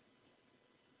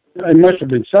 It must have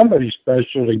been somebody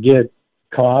special to get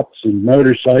cops and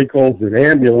motorcycles and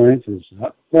ambulances.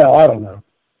 Well, I don't know.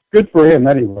 Good for him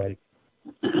anyway.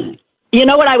 You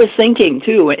know what I was thinking,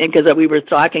 too, because we were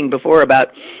talking before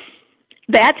about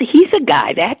that. He's a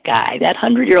guy, that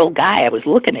 100-year-old guy, I was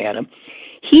looking at him.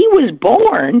 He was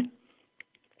born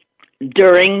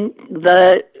during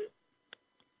the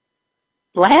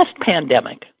last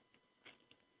pandemic,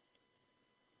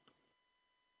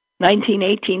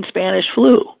 1918 Spanish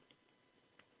flu.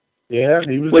 Yeah,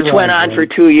 he was. Which went on for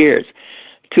 2 years,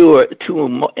 two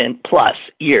and plus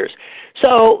years.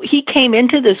 So he came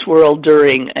into this world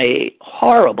during a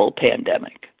horrible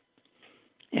pandemic.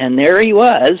 And there he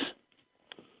was.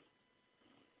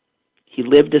 He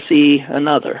lived to see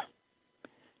another.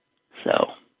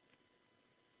 So.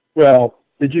 Well,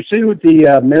 did you see what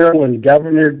the Maryland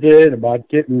governor did about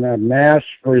getting a mask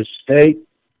for his state?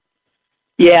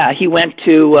 Yeah, he went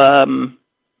to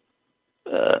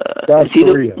South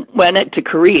Korea. Went to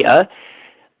Korea.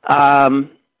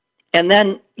 And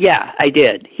then, yeah, I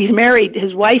did. He's married.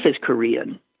 His wife is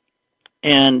Korean.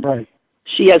 And right.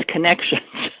 She has connections,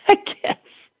 I guess.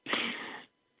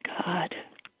 God.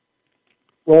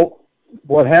 Well,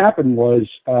 what happened was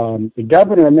the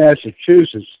governor of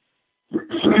Massachusetts,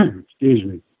 excuse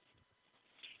me,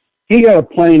 he got a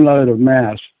plane load of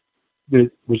masks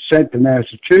that was sent to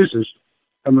Massachusetts.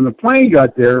 And when the plane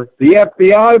got there, the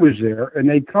FBI was there, and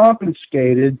they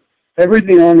confiscated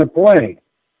everything on the plane.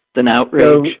 It's an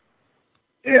outrage.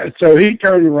 So he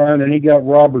turned around and he got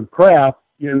Robert Kraft,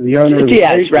 the owner of the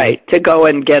Yes, paper. right, to go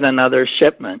and get another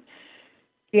shipment.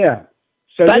 Yeah.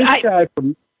 So but this guy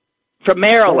from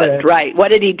Maryland, right. What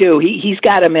did he do? He's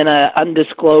got him in an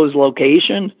undisclosed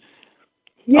location?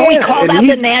 Yeah, he called out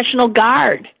the National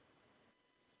Guard.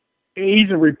 He's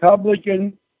a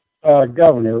Republican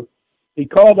governor. He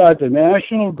called out the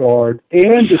National Guard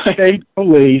and the state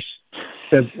police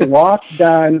to lock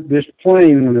down this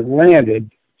plane when it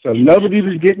landed, so nobody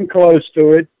was getting close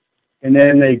to it. And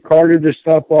then they carted the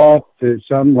stuff off to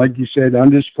some, like you said,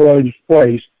 undisclosed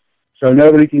place, so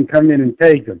nobody can come in and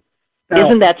take them. Now,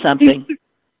 isn't that something?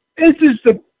 This is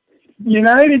the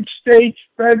United States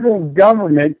federal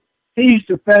government he's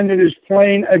defending his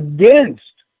plane against.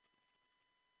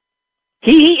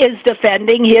 He is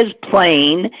defending his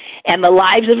plane and the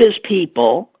lives of his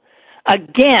people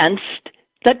against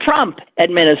the Trump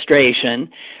administration,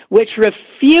 which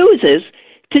refuses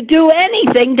to do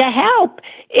anything to help.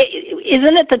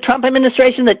 Isn't it the Trump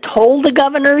administration that told the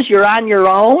governors, you're on your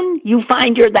own? You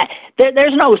find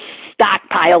there's no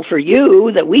stockpile for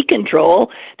you that we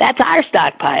control. That's our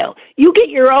stockpile. You get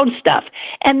your own stuff.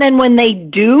 And then when they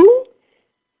do,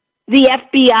 the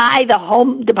FBI,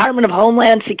 the Department of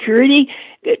Homeland Security,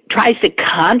 tries to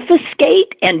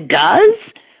confiscate and does?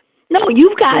 No,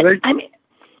 you've got,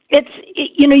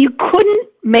 you couldn't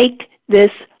make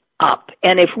this up.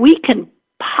 And if we can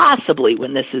possibly,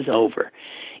 when this is over,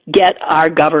 get our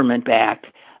government back,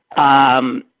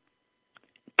 God,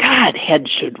 heads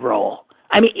should roll.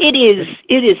 I mean,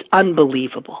 it is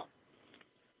unbelievable.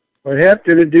 We're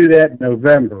having to do that in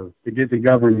November to get the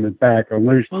government back.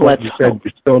 Unless, like you said,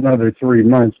 it's still another 3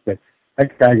 months, but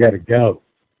that guy got to go.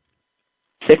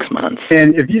 6 months.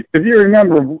 And if you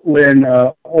remember, Lynn,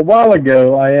 a while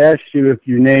ago, I asked you if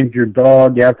you named your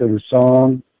dog after the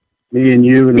song, Me and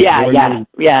You. And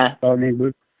yeah. Dog named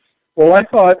Blue. Well, I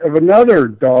thought of another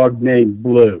dog named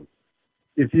Blue.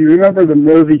 If you remember the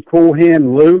movie Cool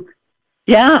Hand Luke.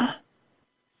 Yeah.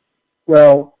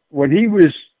 Well, when he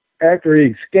was, after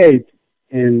he escaped,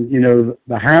 and,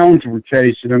 the hounds were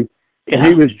chasing him, and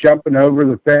he was jumping over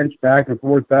the fence back and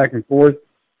forth,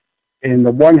 and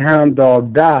the one hound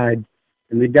dog died,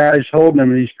 and the guy's holding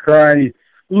him, and he's crying,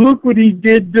 look what he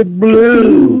did to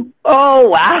Blue. Oh,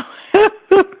 wow.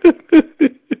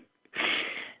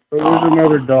 There's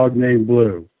another dog named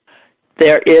Blue.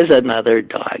 There is another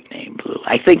dog named Blue.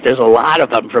 I think there's a lot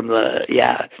of them from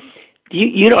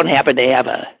You don't happen to have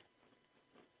a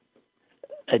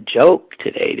joke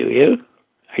today, do you?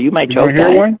 Are you my You joke want to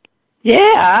guy? hear one?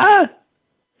 Yeah.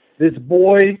 This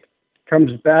boy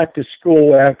comes back to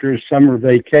school after his summer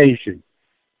vacation,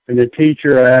 and the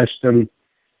teacher asked him,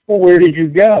 well, where did you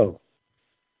go?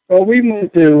 Well, we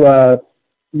went to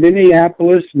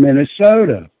Minneapolis,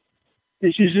 Minnesota.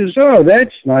 And she says, oh,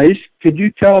 that's nice. Could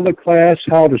you tell the class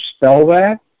how to spell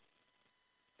that?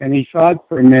 And he thought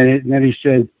for a minute, and then he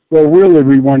said, well, really,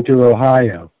 we went to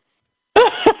Ohio.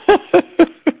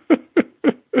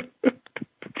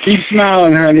 Keep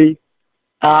smiling, honey.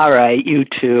 All right, you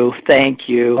too. Thank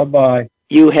you. Bye-bye.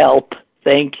 You help.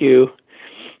 Thank you.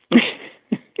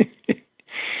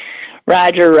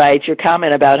 Roger writes, your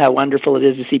comment about how wonderful it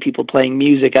is to see people playing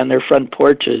music on their front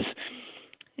porches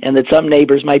and that some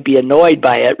neighbors might be annoyed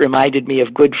by it reminded me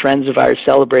of good friends of ours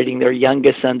celebrating their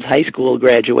youngest son's high school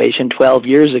graduation 12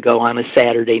 years ago on a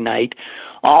Saturday night.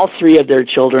 All three of their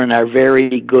children are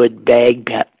very good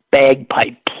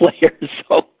bagpipe players.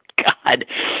 Oh, God.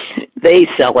 They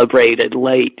celebrated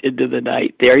late into the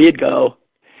night. There you go.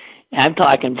 I'm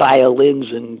talking violins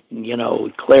and,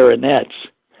 clarinets.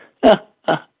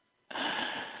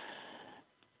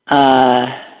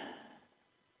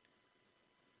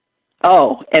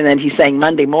 And then he's saying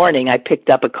Monday morning I picked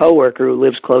up a coworker who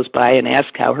lives close by and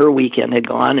asked how her weekend had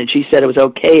gone, and she said it was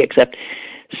okay, except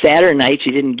Saturday night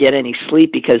she didn't get any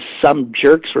sleep because some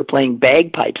jerks were playing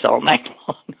bagpipes all night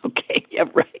long. Okay, yeah,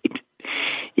 right.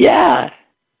 Yeah.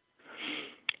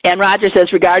 And Roger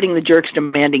says, regarding the jerks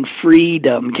demanding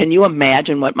freedom, can you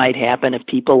imagine what might happen if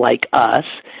people like us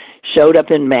showed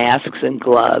up in masks and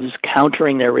gloves,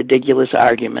 countering their ridiculous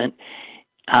argument,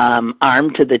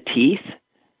 armed to the teeth?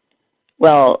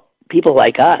 Well, people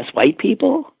like us, white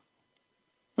people?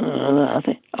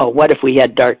 What if we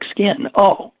had dark skin?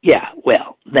 Oh, yeah,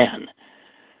 well, then.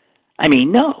 I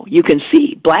mean, no, you can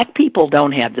see black people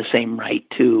don't have the same right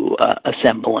to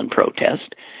assemble and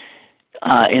protest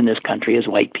in this country as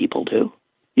white people do.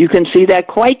 You can see that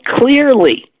quite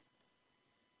clearly.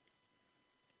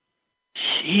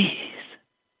 Jeez.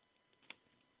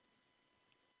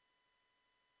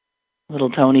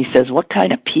 Little Tony says, what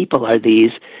kind of people are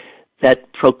these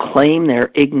that proclaim their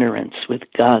ignorance with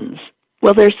guns?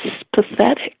 Well, they're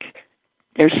pathetic.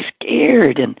 They're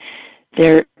scared and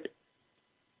they're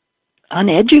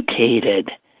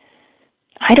uneducated.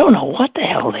 I don't know what the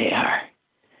hell they are.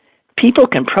 People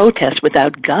can protest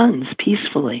without guns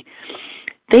peacefully.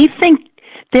 They think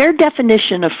their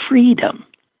definition of freedom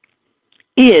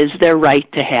is their right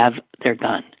to have their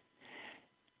gun.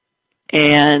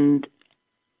 And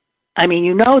I mean,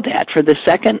 you know that for the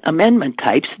Second Amendment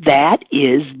types, that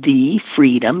is the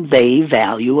freedom they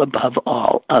value above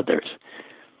all others.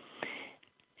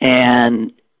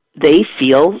 And they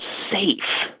feel safe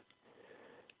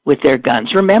with their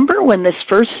guns. Remember when this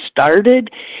first started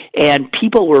and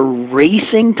people were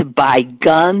racing to buy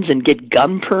guns and get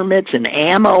gun permits and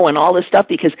ammo and all this stuff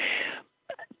because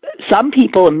some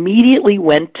people immediately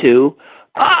went to,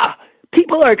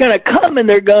 people are going to come and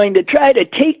they're going to try to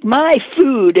take my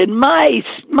food and my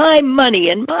money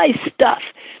and my stuff.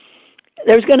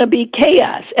 There's going to be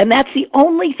chaos. And that's the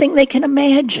only thing they can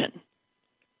imagine.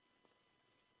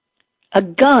 A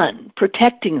gun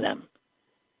protecting them.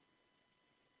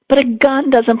 But a gun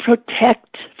doesn't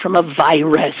protect from a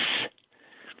virus.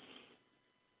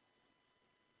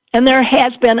 And there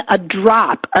has been a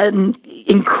drop, an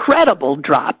incredible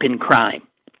drop in crime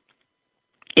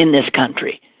in this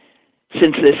country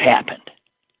since this happened.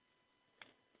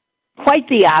 Quite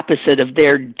the opposite of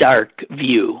their dark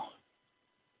view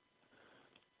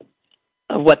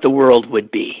of what the world would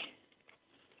be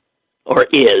or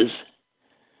is.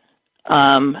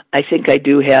 I think I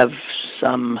do have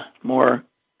some more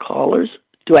callers.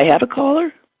 Do I have a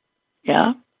caller?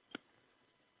 Yeah?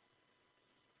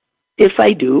 If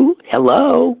I do,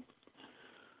 hello.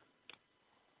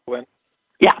 Lynn.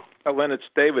 Yeah. Lynn, it's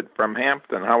David from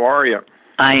Hampton. How are you?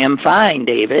 I am fine,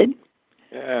 David.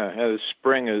 Yeah, the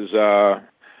spring is,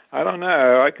 I don't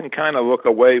know, I can kind of look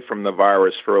away from the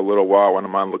virus for a little while when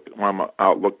I'm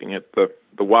out looking at the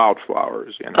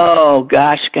wildflowers, Oh,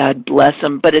 gosh, God bless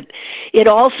them. But it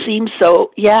all seems so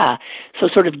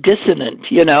sort of dissonant,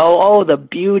 the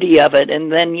beauty of it,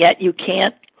 and then yet you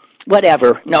can't,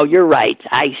 whatever. No, you're right.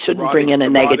 I shouldn't bring in a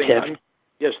negative.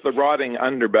 Yes, the rotting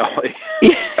underbelly.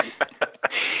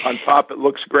 On top, it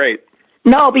looks great.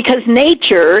 No, because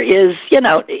nature is,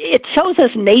 it shows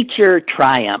us nature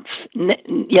triumphs.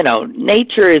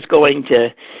 Nature is going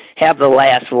to have the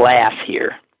last laugh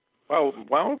here. Well,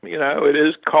 it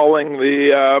is calling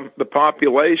the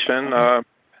population,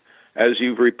 as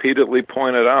you've repeatedly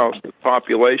pointed out, the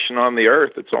population on the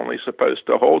earth. It's only supposed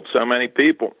to hold so many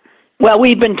people. Well,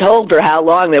 we've been told for how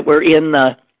long that we're in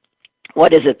the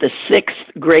what is it, the sixth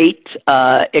great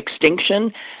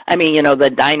extinction? I mean, the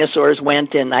dinosaurs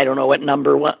went in, I don't know what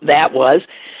number that was,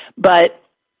 but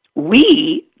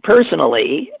we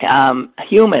personally,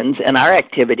 humans and our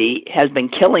activity has been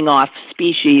killing off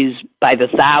species by the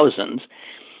thousands.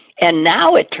 And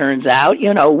now it turns out,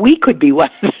 we could be one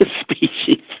of the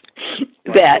species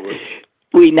that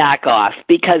we knock off,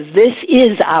 because this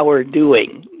is our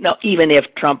doing. No, even if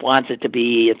Trump wants it to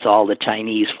be, it's all the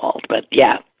Chinese fault. But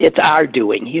yeah, it's our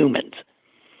doing, humans.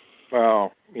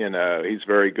 Well, he's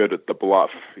very good at the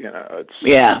bluff. It's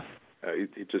he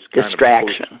just kind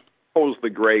distraction. of pulls the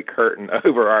gray curtain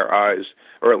over our eyes,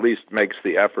 or at least makes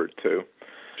the effort to.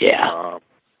 Yeah.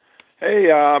 Hey,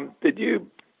 did you?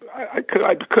 I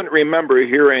couldn't remember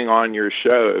hearing on your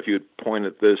show, if you'd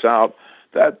pointed this out,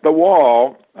 that the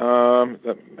wall across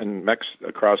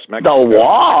Mexico. The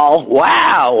wall?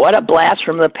 Wow! What a blast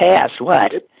from the past!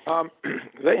 What?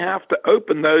 They have to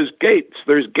open those gates.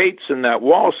 There's gates in that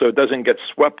wall, so it doesn't get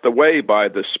swept away by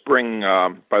the spring.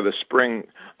 I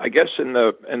guess in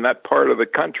that part of the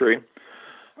country,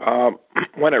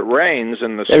 when it rains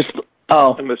in the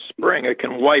spring, it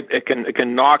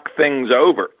can knock things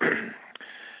over.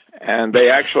 And they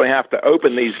actually have to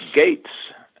open these gates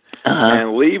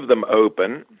and leave them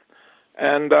open.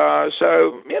 And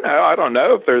so, I don't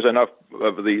know if there's enough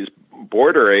of these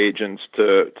border agents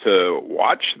to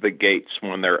watch the gates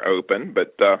when they're open,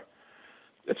 but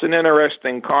it's an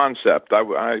interesting concept. That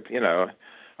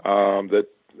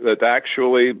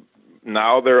actually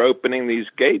now they're opening these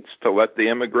gates to let the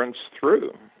immigrants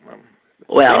through.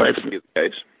 Well, it's the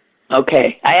case.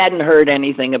 Okay. I hadn't heard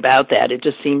anything about that. It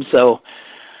just seems so.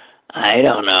 I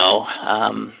don't know.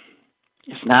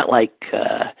 It's not like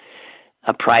a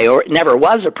priority. Never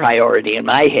was a priority in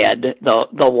my head.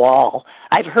 The wall.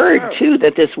 I've heard too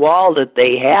that this wall that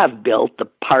they have built, the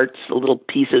parts, the little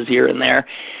pieces here and there,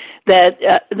 that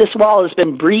this wall has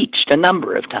been breached a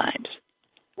number of times.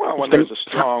 Well, when there's a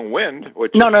strong wind.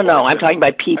 No. I'm talking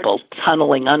about people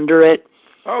tunneling under it.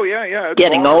 Oh yeah.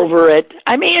 Getting over it.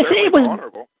 I mean, it was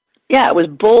vulnerable. Yeah, it was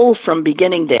bull from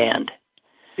beginning to end.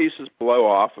 Pieces blow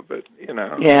off of it,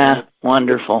 Yeah,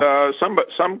 wonderful.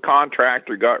 Some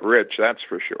contractor got rich, that's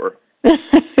for sure.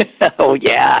 Oh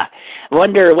yeah,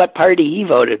 wonder what party he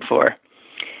voted for.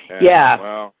 Yeah.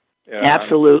 Well,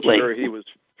 absolutely. I'm sure he was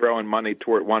throwing money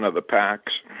toward one of the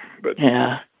PACs, but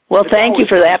yeah. Well, thank you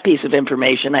for that piece of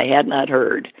information. I had not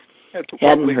heard.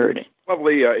 Hadn't heard it.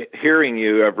 Lovely hearing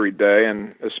you every day,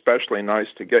 and especially nice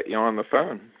to get you on the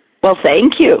phone. Well,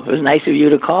 thank you. It was nice of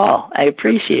you to call. I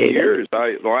appreciate it.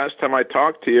 The last time I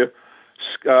talked to you,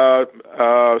 Scott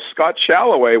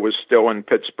Shalloway was still in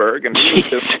Pittsburgh, and he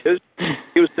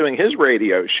was doing his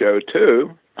radio show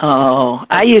too. Oh,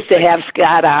 I used to have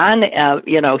Scott on.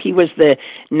 He was the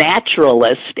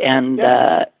naturalist, and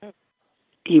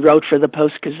he wrote for the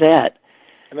Post-Gazette.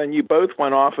 And then you both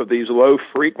went off of these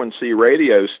low-frequency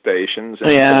radio stations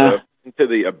into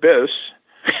the abyss.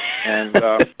 And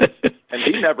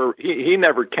he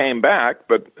never came back,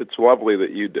 but it's lovely that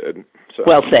you did. So.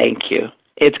 Well, thank you.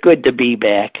 It's good to be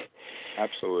back.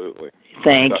 Absolutely.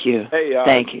 Thank you. Hey,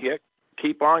 thank you. Yeah,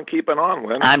 keep on keeping on,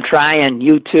 Lynn. I'm trying.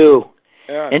 You too.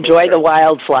 Yeah, enjoy the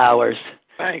wildflowers.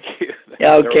 Thank you.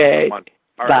 Okay. Bye.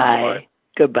 Right,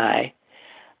 goodbye.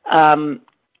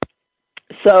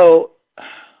 So,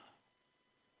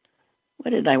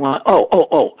 what did I want?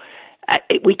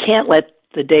 We can't let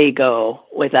the day go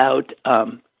without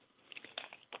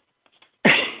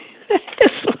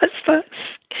this was fun.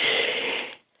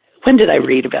 When did I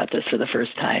read about this for the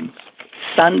first time?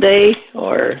 Sunday,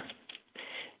 or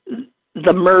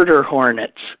the murder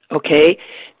hornets. Okay,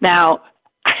 now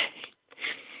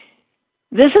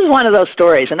this is one of those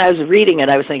stories, and I was reading it,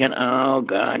 I was thinking, oh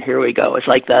God, here we go. It's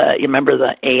like you remember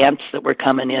the ants that were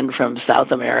coming in from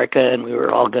South America and we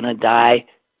were all going to die?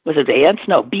 Was it ants?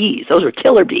 No, bees. Those were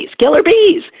killer bees. Killer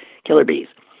bees.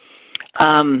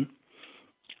 And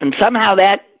somehow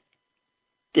that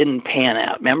didn't pan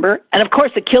out, remember? And of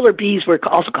course the killer bees were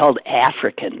also called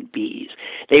African bees.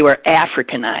 They were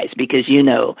Africanized because,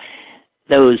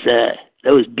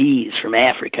 those bees from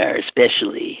Africa are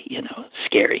especially,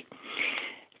 scary.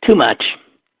 Too much.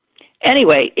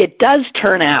 Anyway, it does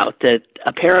turn out that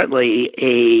apparently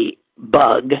a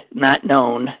bug not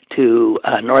known to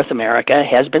North America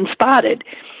has been spotted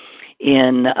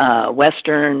in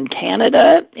western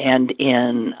Canada and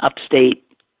in upstate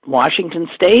Washington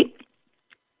state.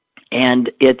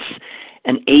 And it's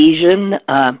an Asian,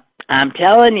 I'm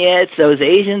telling you, it's those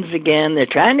Asians again, they're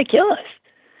trying to kill us.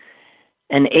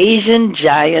 An Asian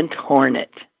giant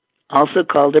hornet, also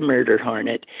called a murder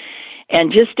hornet.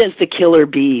 And just as the killer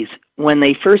bees, when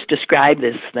they first described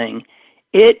this thing,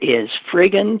 It is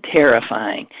friggin'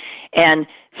 terrifying. And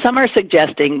some are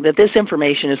suggesting that this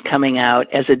information is coming out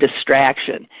as a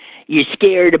distraction. You're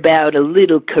scared about a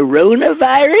little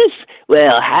coronavirus?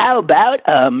 Well, how about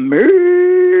a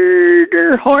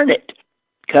murder hornet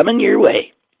coming your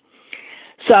way?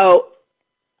 So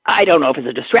I don't know if it's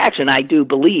a distraction. I do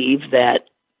believe that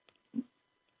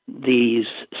these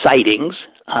sightings,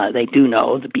 they do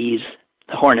know the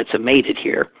hornets have made it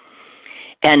here.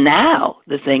 And now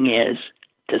the thing is,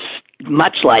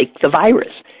 much like the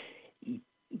virus,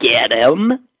 get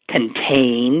them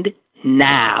contained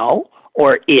now,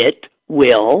 or it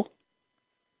will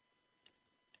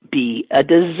be a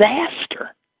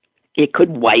disaster. It could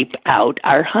wipe out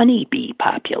our honeybee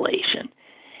population.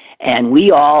 And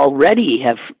we already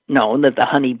have known that the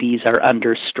honeybees are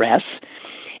under stress.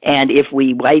 And if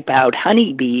we wipe out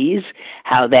honeybees,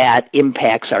 how that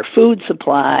impacts our food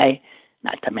supply,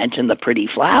 not to mention the pretty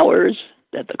flowers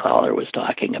that the caller was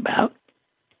talking about.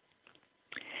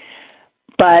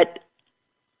 But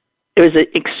there was an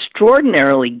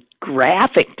extraordinarily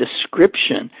graphic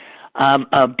description of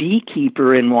a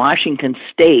beekeeper in Washington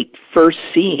State first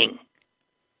seeing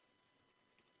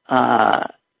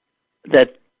that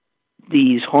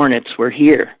these hornets were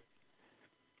here.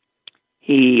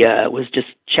 He was just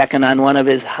checking on one of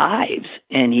his hives,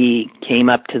 and he came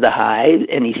up to the hive,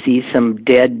 and he sees some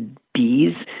dead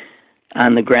bees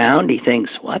on the ground. He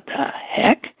thinks, what the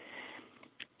heck?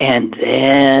 And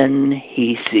then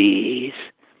he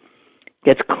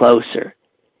gets closer,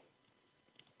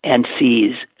 and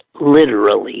sees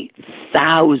literally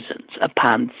thousands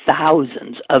upon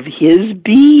thousands of his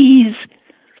bees.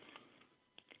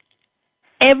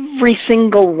 Every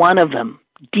single one of them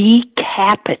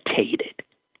decapitated.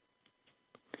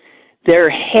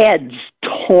 Their heads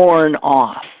torn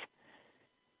off.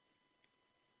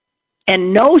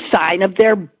 And no sign of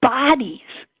their bodies.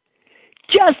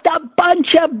 Just a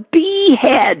bunch of bee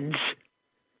heads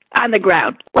on the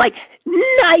ground. Like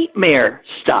nightmare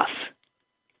stuff.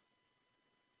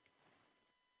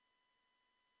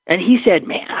 And he said,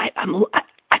 man,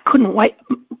 I couldn't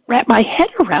wrap my head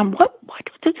around what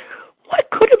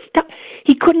could have done.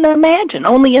 He couldn't imagine.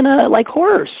 Only in a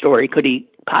horror story could he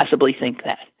possibly think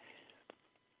that.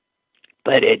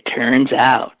 But it turns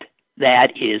out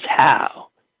that is how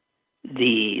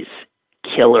these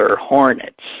killer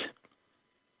hornets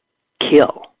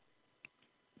kill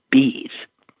bees.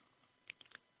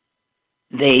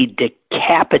 They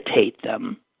decapitate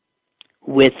them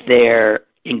with their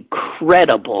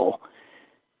incredible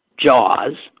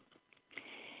jaws,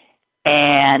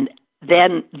 and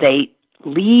then they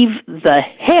leave the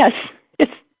heads. This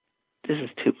is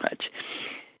too much.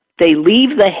 They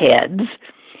leave the heads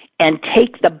and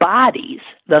take the bodies,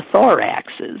 the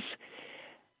thoraxes,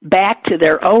 back to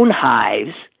their own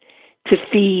hives to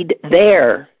feed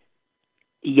their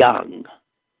young.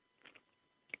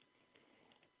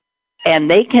 And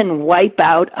they can wipe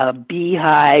out a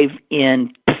beehive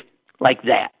in like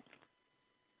that.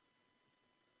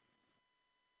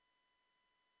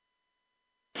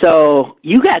 So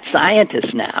you got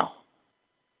scientists now,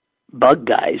 bug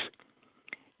guys,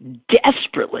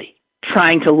 desperately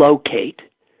trying to locate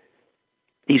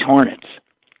these hornets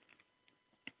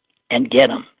and get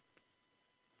them.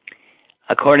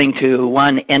 According to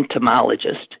one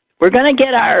entomologist, we're going to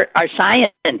get our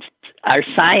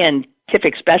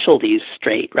scientific specialties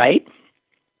straight, right?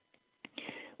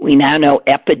 We now know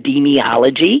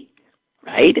epidemiology,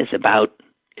 right? Is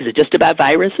it just about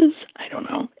viruses? I don't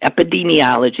know.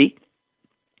 Epidemiology.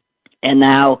 And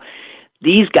now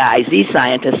these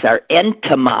scientists are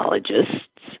entomologists,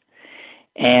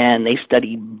 and they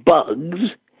study bugs.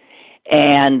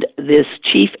 And this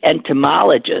chief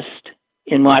entomologist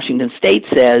in Washington State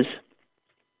says,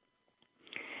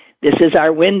 this is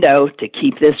our window to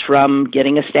keep this from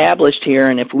getting established here,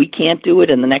 and if we can't do it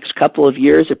in the next couple of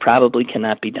years, it probably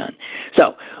cannot be done.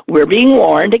 So we're being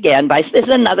warned again by this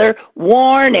is another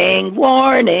warning,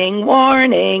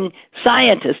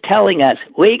 scientists telling us,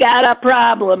 we got a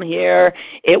problem here.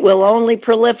 It will only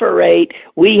proliferate.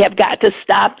 We have got to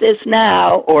stop this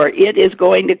now, or it is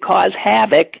going to cause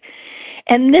havoc.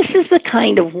 And this is the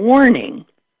kind of warning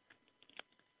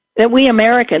that we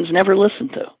Americans never listen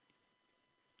to.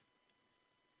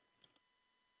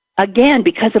 Again,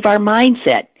 because of our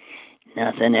mindset.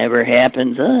 Nothing ever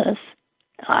happens to us.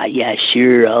 Yeah,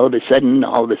 sure, all of a sudden,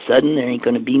 there ain't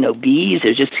going to be no bees.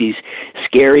 There's just these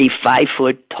scary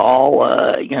 5-foot tall,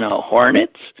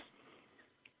 hornets.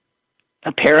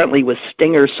 Apparently with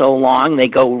stingers so long, they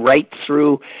go right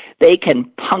through, they can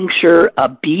puncture a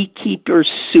beekeeper's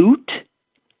suit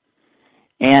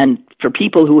And for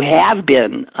people who have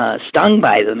been stung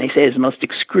by them, they say it's the most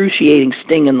excruciating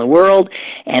sting in the world.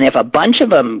 And if a bunch of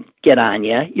them get on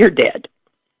you, you're dead.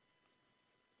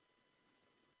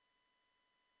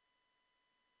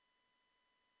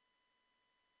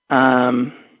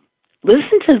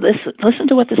 Listen to this. Listen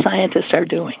to what the scientists are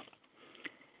doing.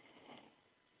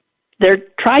 They're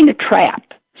trying to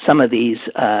trap some of these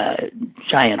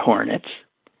giant hornets.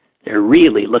 They're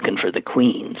really looking for the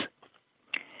queens.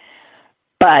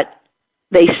 But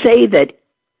they say that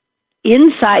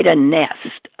inside a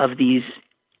nest of these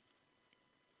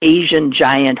Asian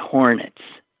giant hornets,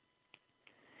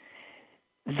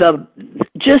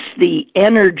 just the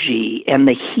energy and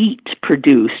the heat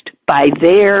produced by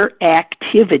their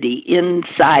activity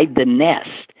inside the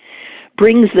nest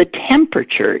brings the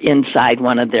temperature inside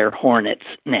one of their hornets'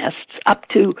 nests up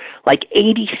to like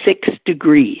 86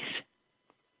 degrees.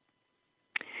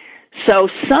 So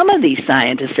some of these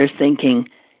scientists are thinking,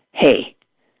 hey,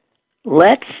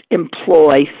 let's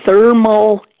employ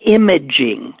thermal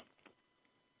imaging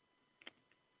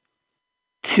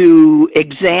to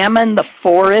examine the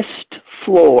forest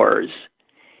floors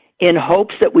in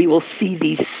hopes that we will see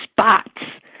these spots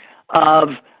of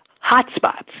hot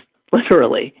spots,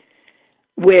 literally,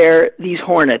 where these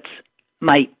hornets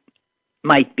might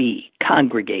be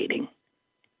congregating.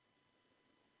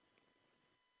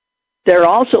 They're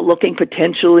also looking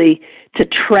potentially to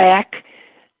track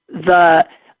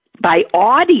by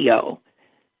audio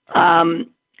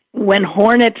when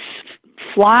hornets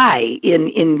fly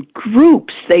in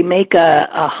groups, they make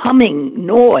a humming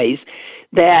noise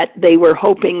that they were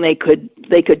hoping they could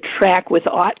track with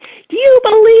audio. Do you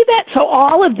believe that? So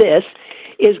all of this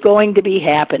is going to be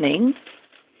happening.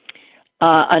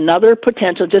 Another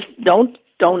potential. Just don't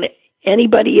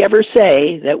anybody ever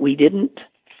say that we didn't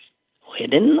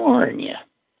warn you.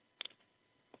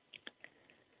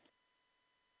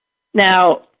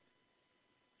 Now,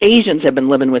 Asians have been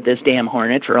living with this damn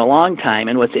hornet for a long time,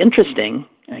 and what's interesting,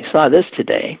 I saw this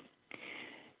today,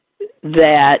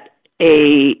 that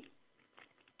a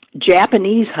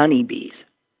Japanese honeybees,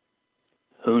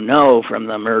 who know from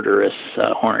the murderous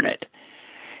hornet,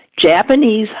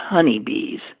 Japanese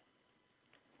honeybees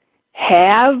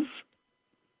have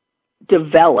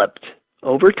developed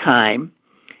over time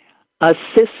a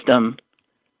system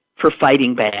for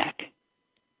fighting back.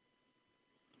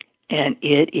 And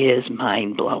it is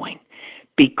mind-blowing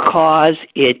because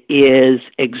it is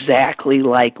exactly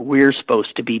like we're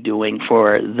supposed to be doing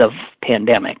for the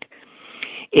pandemic.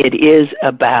 It is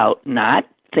about not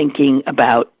thinking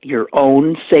about your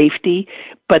own safety,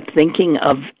 but thinking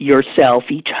of yourself.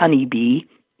 Each honeybee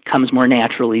comes more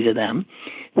naturally to them,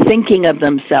 thinking of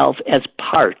themselves as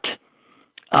part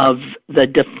of the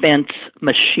defense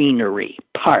machinery,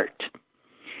 part.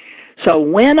 So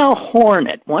when a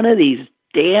hornet, one of these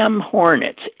damn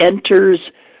hornets, enters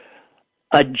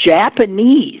a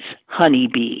Japanese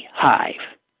honeybee hive,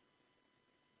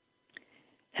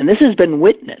 and this has been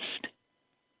witnessed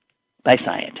by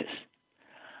scientists,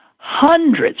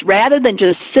 hundreds, rather than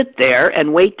just sit there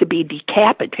and wait to be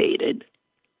decapitated,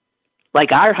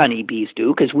 like our honeybees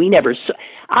do, because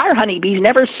our honeybees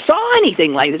never saw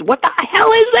anything like this. What the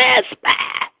hell is this?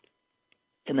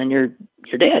 And then you're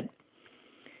dead.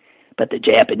 But the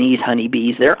Japanese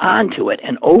honeybees, they're onto it.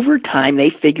 And over time, they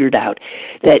figured out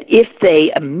that if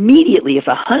they immediately,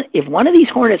 if one of these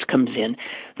hornets comes in,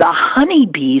 the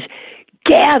honeybees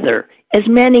gather as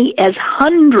many as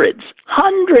hundreds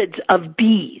of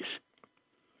bees.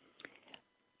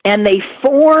 And they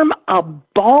form a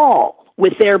ball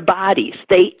with their bodies.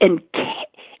 They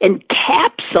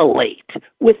encapsulate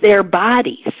with their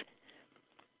bodies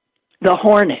the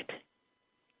hornet.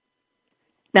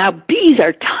 Now, bees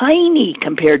are tiny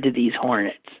compared to these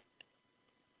hornets.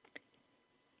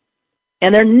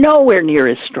 And they're nowhere near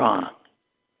as strong.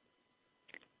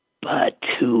 But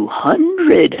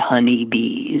 200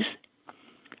 honeybees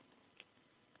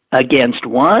against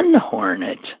one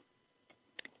hornet,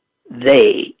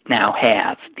 they now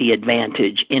have the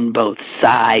advantage in both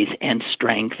size and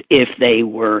strength if they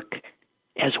work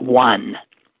as one.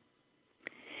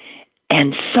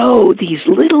 And so these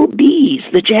little bees,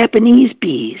 the Japanese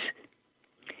bees,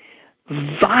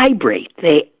 vibrate.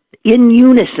 They, in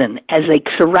unison, as they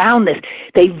surround this,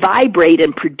 they vibrate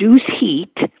and produce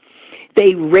heat.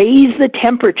 They raise the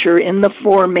temperature in the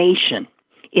formation,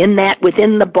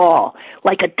 within the ball,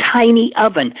 like a tiny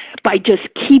oven, by just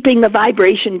keeping the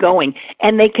vibration going.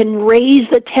 And they can raise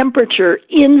the temperature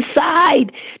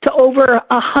inside to over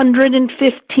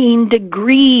 115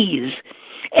 degrees.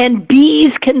 And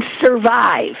bees can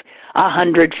survive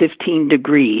 115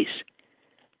 degrees,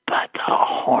 but the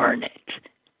hornet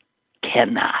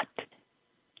cannot.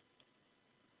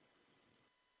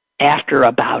 after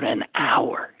about an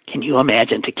hour. Can you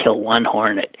imagine, to kill one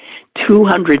hornet?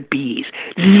 200 bees,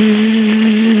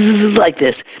 like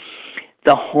this.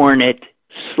 The hornet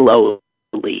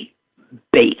slowly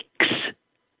bakes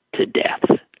to death.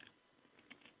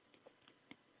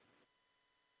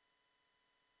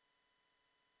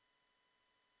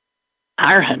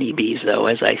 Our honeybees, though,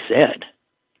 as I said,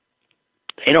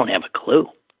 they don't have a clue.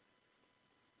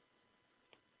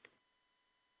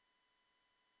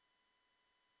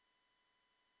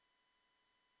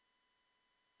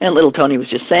 And little Tony was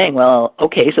just saying, well,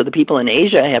 okay, so the people in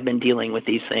Asia have been dealing with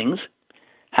these things.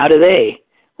 How do they?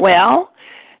 Well,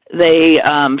 they,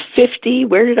 50,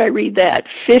 where did I read that?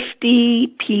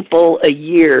 50 people a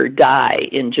year die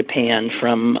in Japan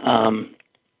from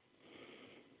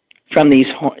these,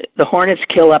 the hornets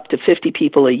kill up to 50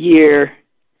 people a year.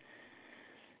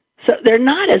 So they're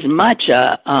not as much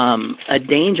a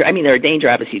danger. I mean, they're a danger,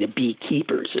 obviously, to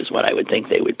beekeepers is what I would think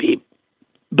they would be.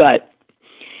 But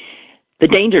the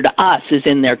danger to us is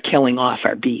in their killing off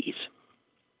our bees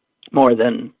more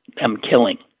than them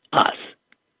killing us.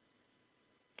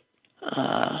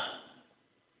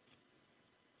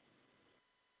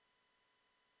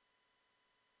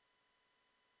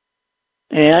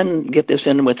 And get this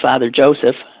in with Father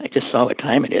Joseph. I just saw what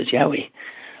time it is, Yowie.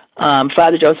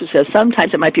 Father Joseph says,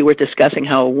 sometimes it might be worth discussing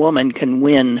how a woman can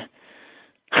win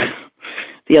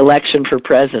the election for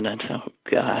president. Oh,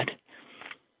 God.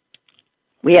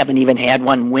 We haven't even had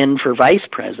one win for vice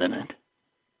president.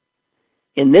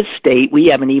 In this state, we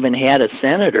haven't even had a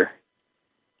senator.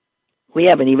 We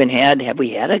haven't even had, have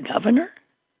we had a governor?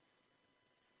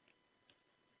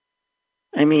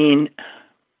 I mean,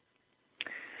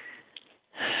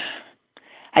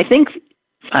 I think,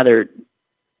 Father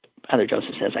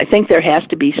Joseph says, I think there has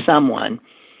to be someone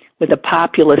with a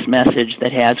populist message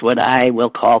that has what I will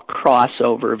call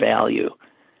crossover value.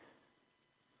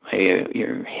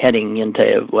 You're heading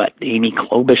into, what, Amy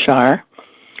Klobuchar?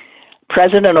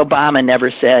 President Obama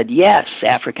never said, yes,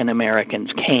 African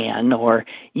Americans can, or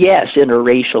yes,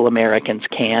 interracial Americans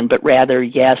can, but rather,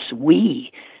 yes,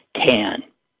 we can.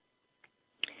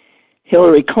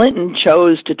 Hillary Clinton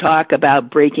chose to talk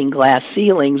about breaking glass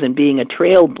ceilings and being a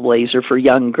trailblazer for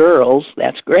young girls.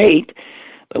 That's great.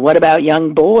 But what about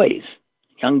young boys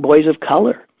of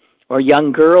color, or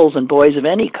young girls and boys of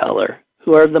any color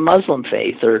who are of the Muslim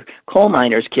faith, or coal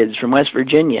miners' kids from West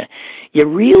Virginia? You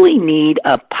really need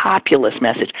a populist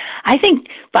message. I think,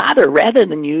 Father, rather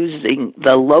than using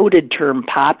the loaded term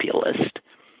populist,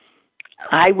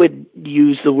 I would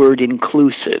use the word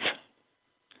inclusive.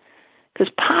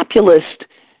 Because populist,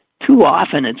 too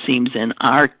often it seems in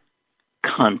our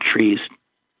country's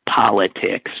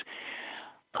politics,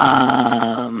 has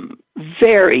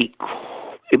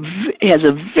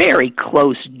a very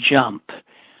close jump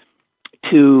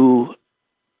to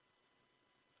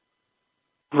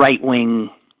right-wing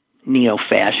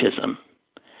neo-fascism.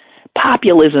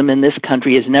 Populism in this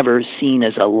country is never seen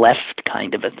as a left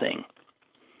kind of a thing.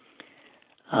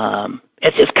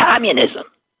 It's just communism.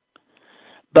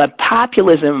 But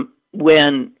populism,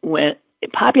 when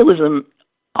populism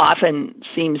often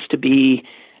seems to be,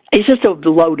 it's just a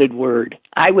loaded word.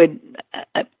 I would,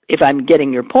 if I'm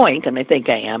getting your point, and I think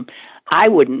I am, I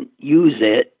wouldn't use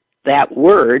it, that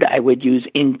word. I would use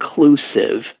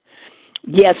inclusive.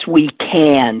 Yes, we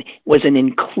can was an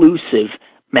inclusive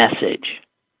message.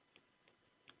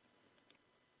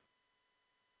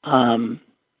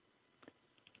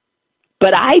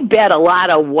 But I bet a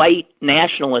lot of white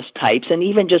nationalist types, and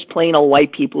even just plain old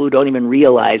white people who don't even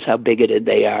realize how bigoted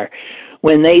they are,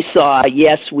 when they saw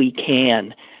yes, we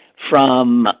can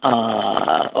from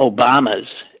Obama's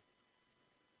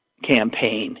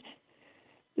campaign,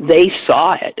 they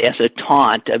saw it as a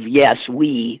taunt of, yes,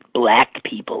 we black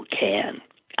people can.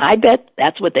 I bet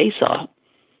that's what they saw.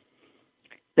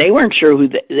 They weren't sure who,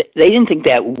 they didn't think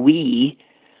that we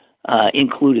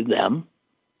included them.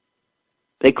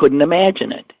 They couldn't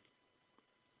imagine it.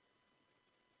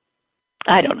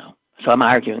 I don't know. So I'm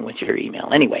arguing with your email.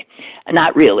 Anyway,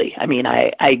 not really. I mean,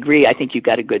 I agree. I think you've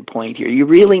got a good point here. You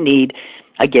really need,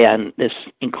 again, this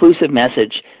inclusive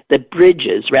message that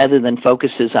bridges rather than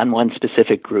focuses on one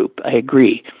specific group. I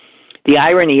agree. The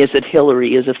irony is that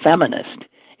Hillary is a feminist.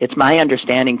 It's my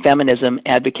understanding feminism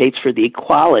advocates for the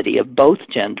equality of both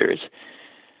genders.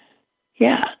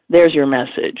 Yeah, there's your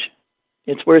message.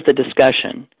 It's worth a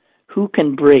discussion. Who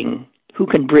can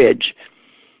bridge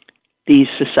these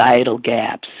societal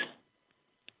gaps?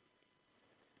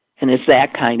 And it's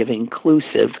that kind of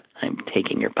inclusive, I'm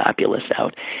taking your populace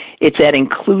out, it's that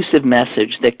inclusive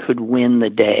message that could win the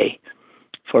day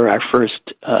for our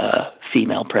first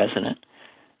female president.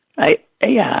 I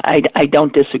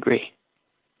don't disagree.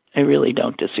 I really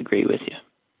don't disagree with you.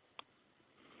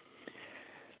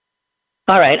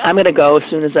 All right, I'm going to go as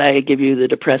soon as I give you the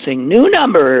depressing new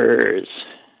numbers.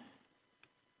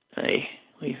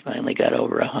 We finally got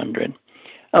over 100.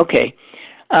 Okay.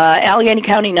 Allegheny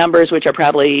County numbers, which are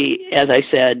probably, as I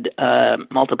said,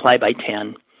 multiplied by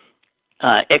 10,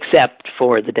 except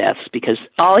for the deaths, because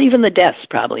even the deaths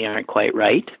probably aren't quite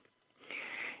right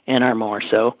and are more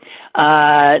so.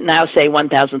 Now say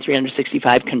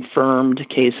 1,365 confirmed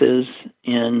cases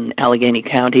in Allegheny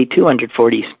County,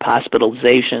 240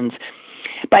 hospitalizations.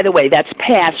 By the way, that's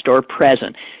past or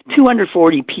present.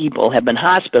 240 people have been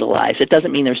hospitalized. It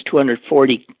doesn't mean there's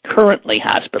 240 currently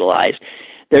hospitalized.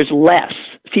 There's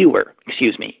fewer,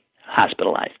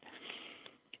 hospitalized.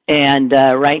 And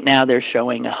right now they're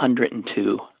showing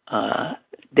 102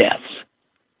 deaths.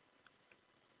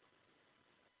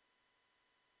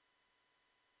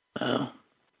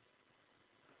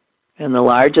 And the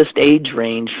largest age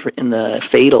range in the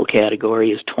fatal category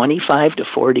is 25 to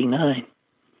 49.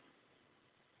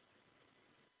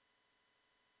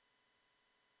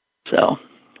 So,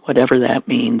 whatever that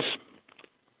means.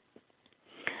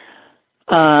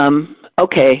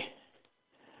 Okay.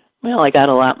 Well, I got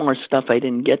a lot more stuff I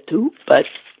didn't get to, but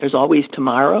there's always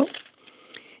tomorrow.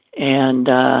 And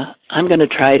I'm going to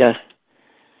try to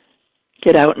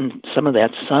get out in some of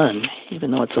that sun,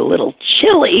 even though it's a little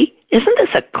chilly. Isn't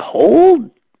this a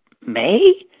cold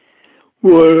May?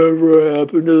 Whatever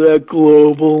happened to that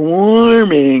global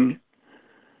warming?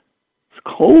 It's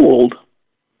cold.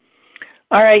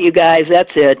 All right, you guys,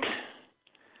 that's it.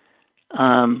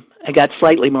 I got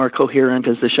slightly more coherent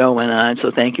as the show went on,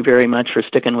 so thank you very much for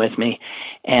sticking with me.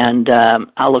 And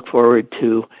I'll look forward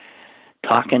to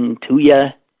talking to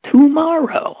you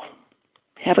tomorrow.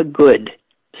 Have a good,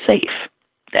 safe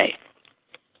day.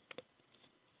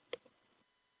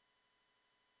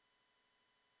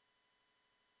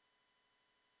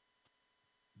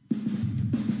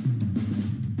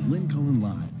 Lynn Cullen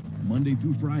Live, Monday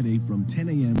through Friday from 10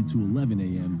 a.m. to 11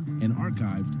 a.m. and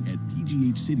archived at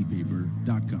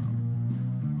pghcitypaper.com.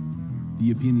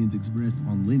 The opinions expressed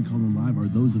on Lynn Cullen Live are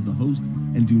those of the host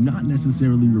and do not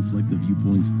necessarily reflect the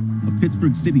viewpoints of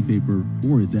Pittsburgh City Paper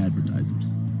or its advertisers.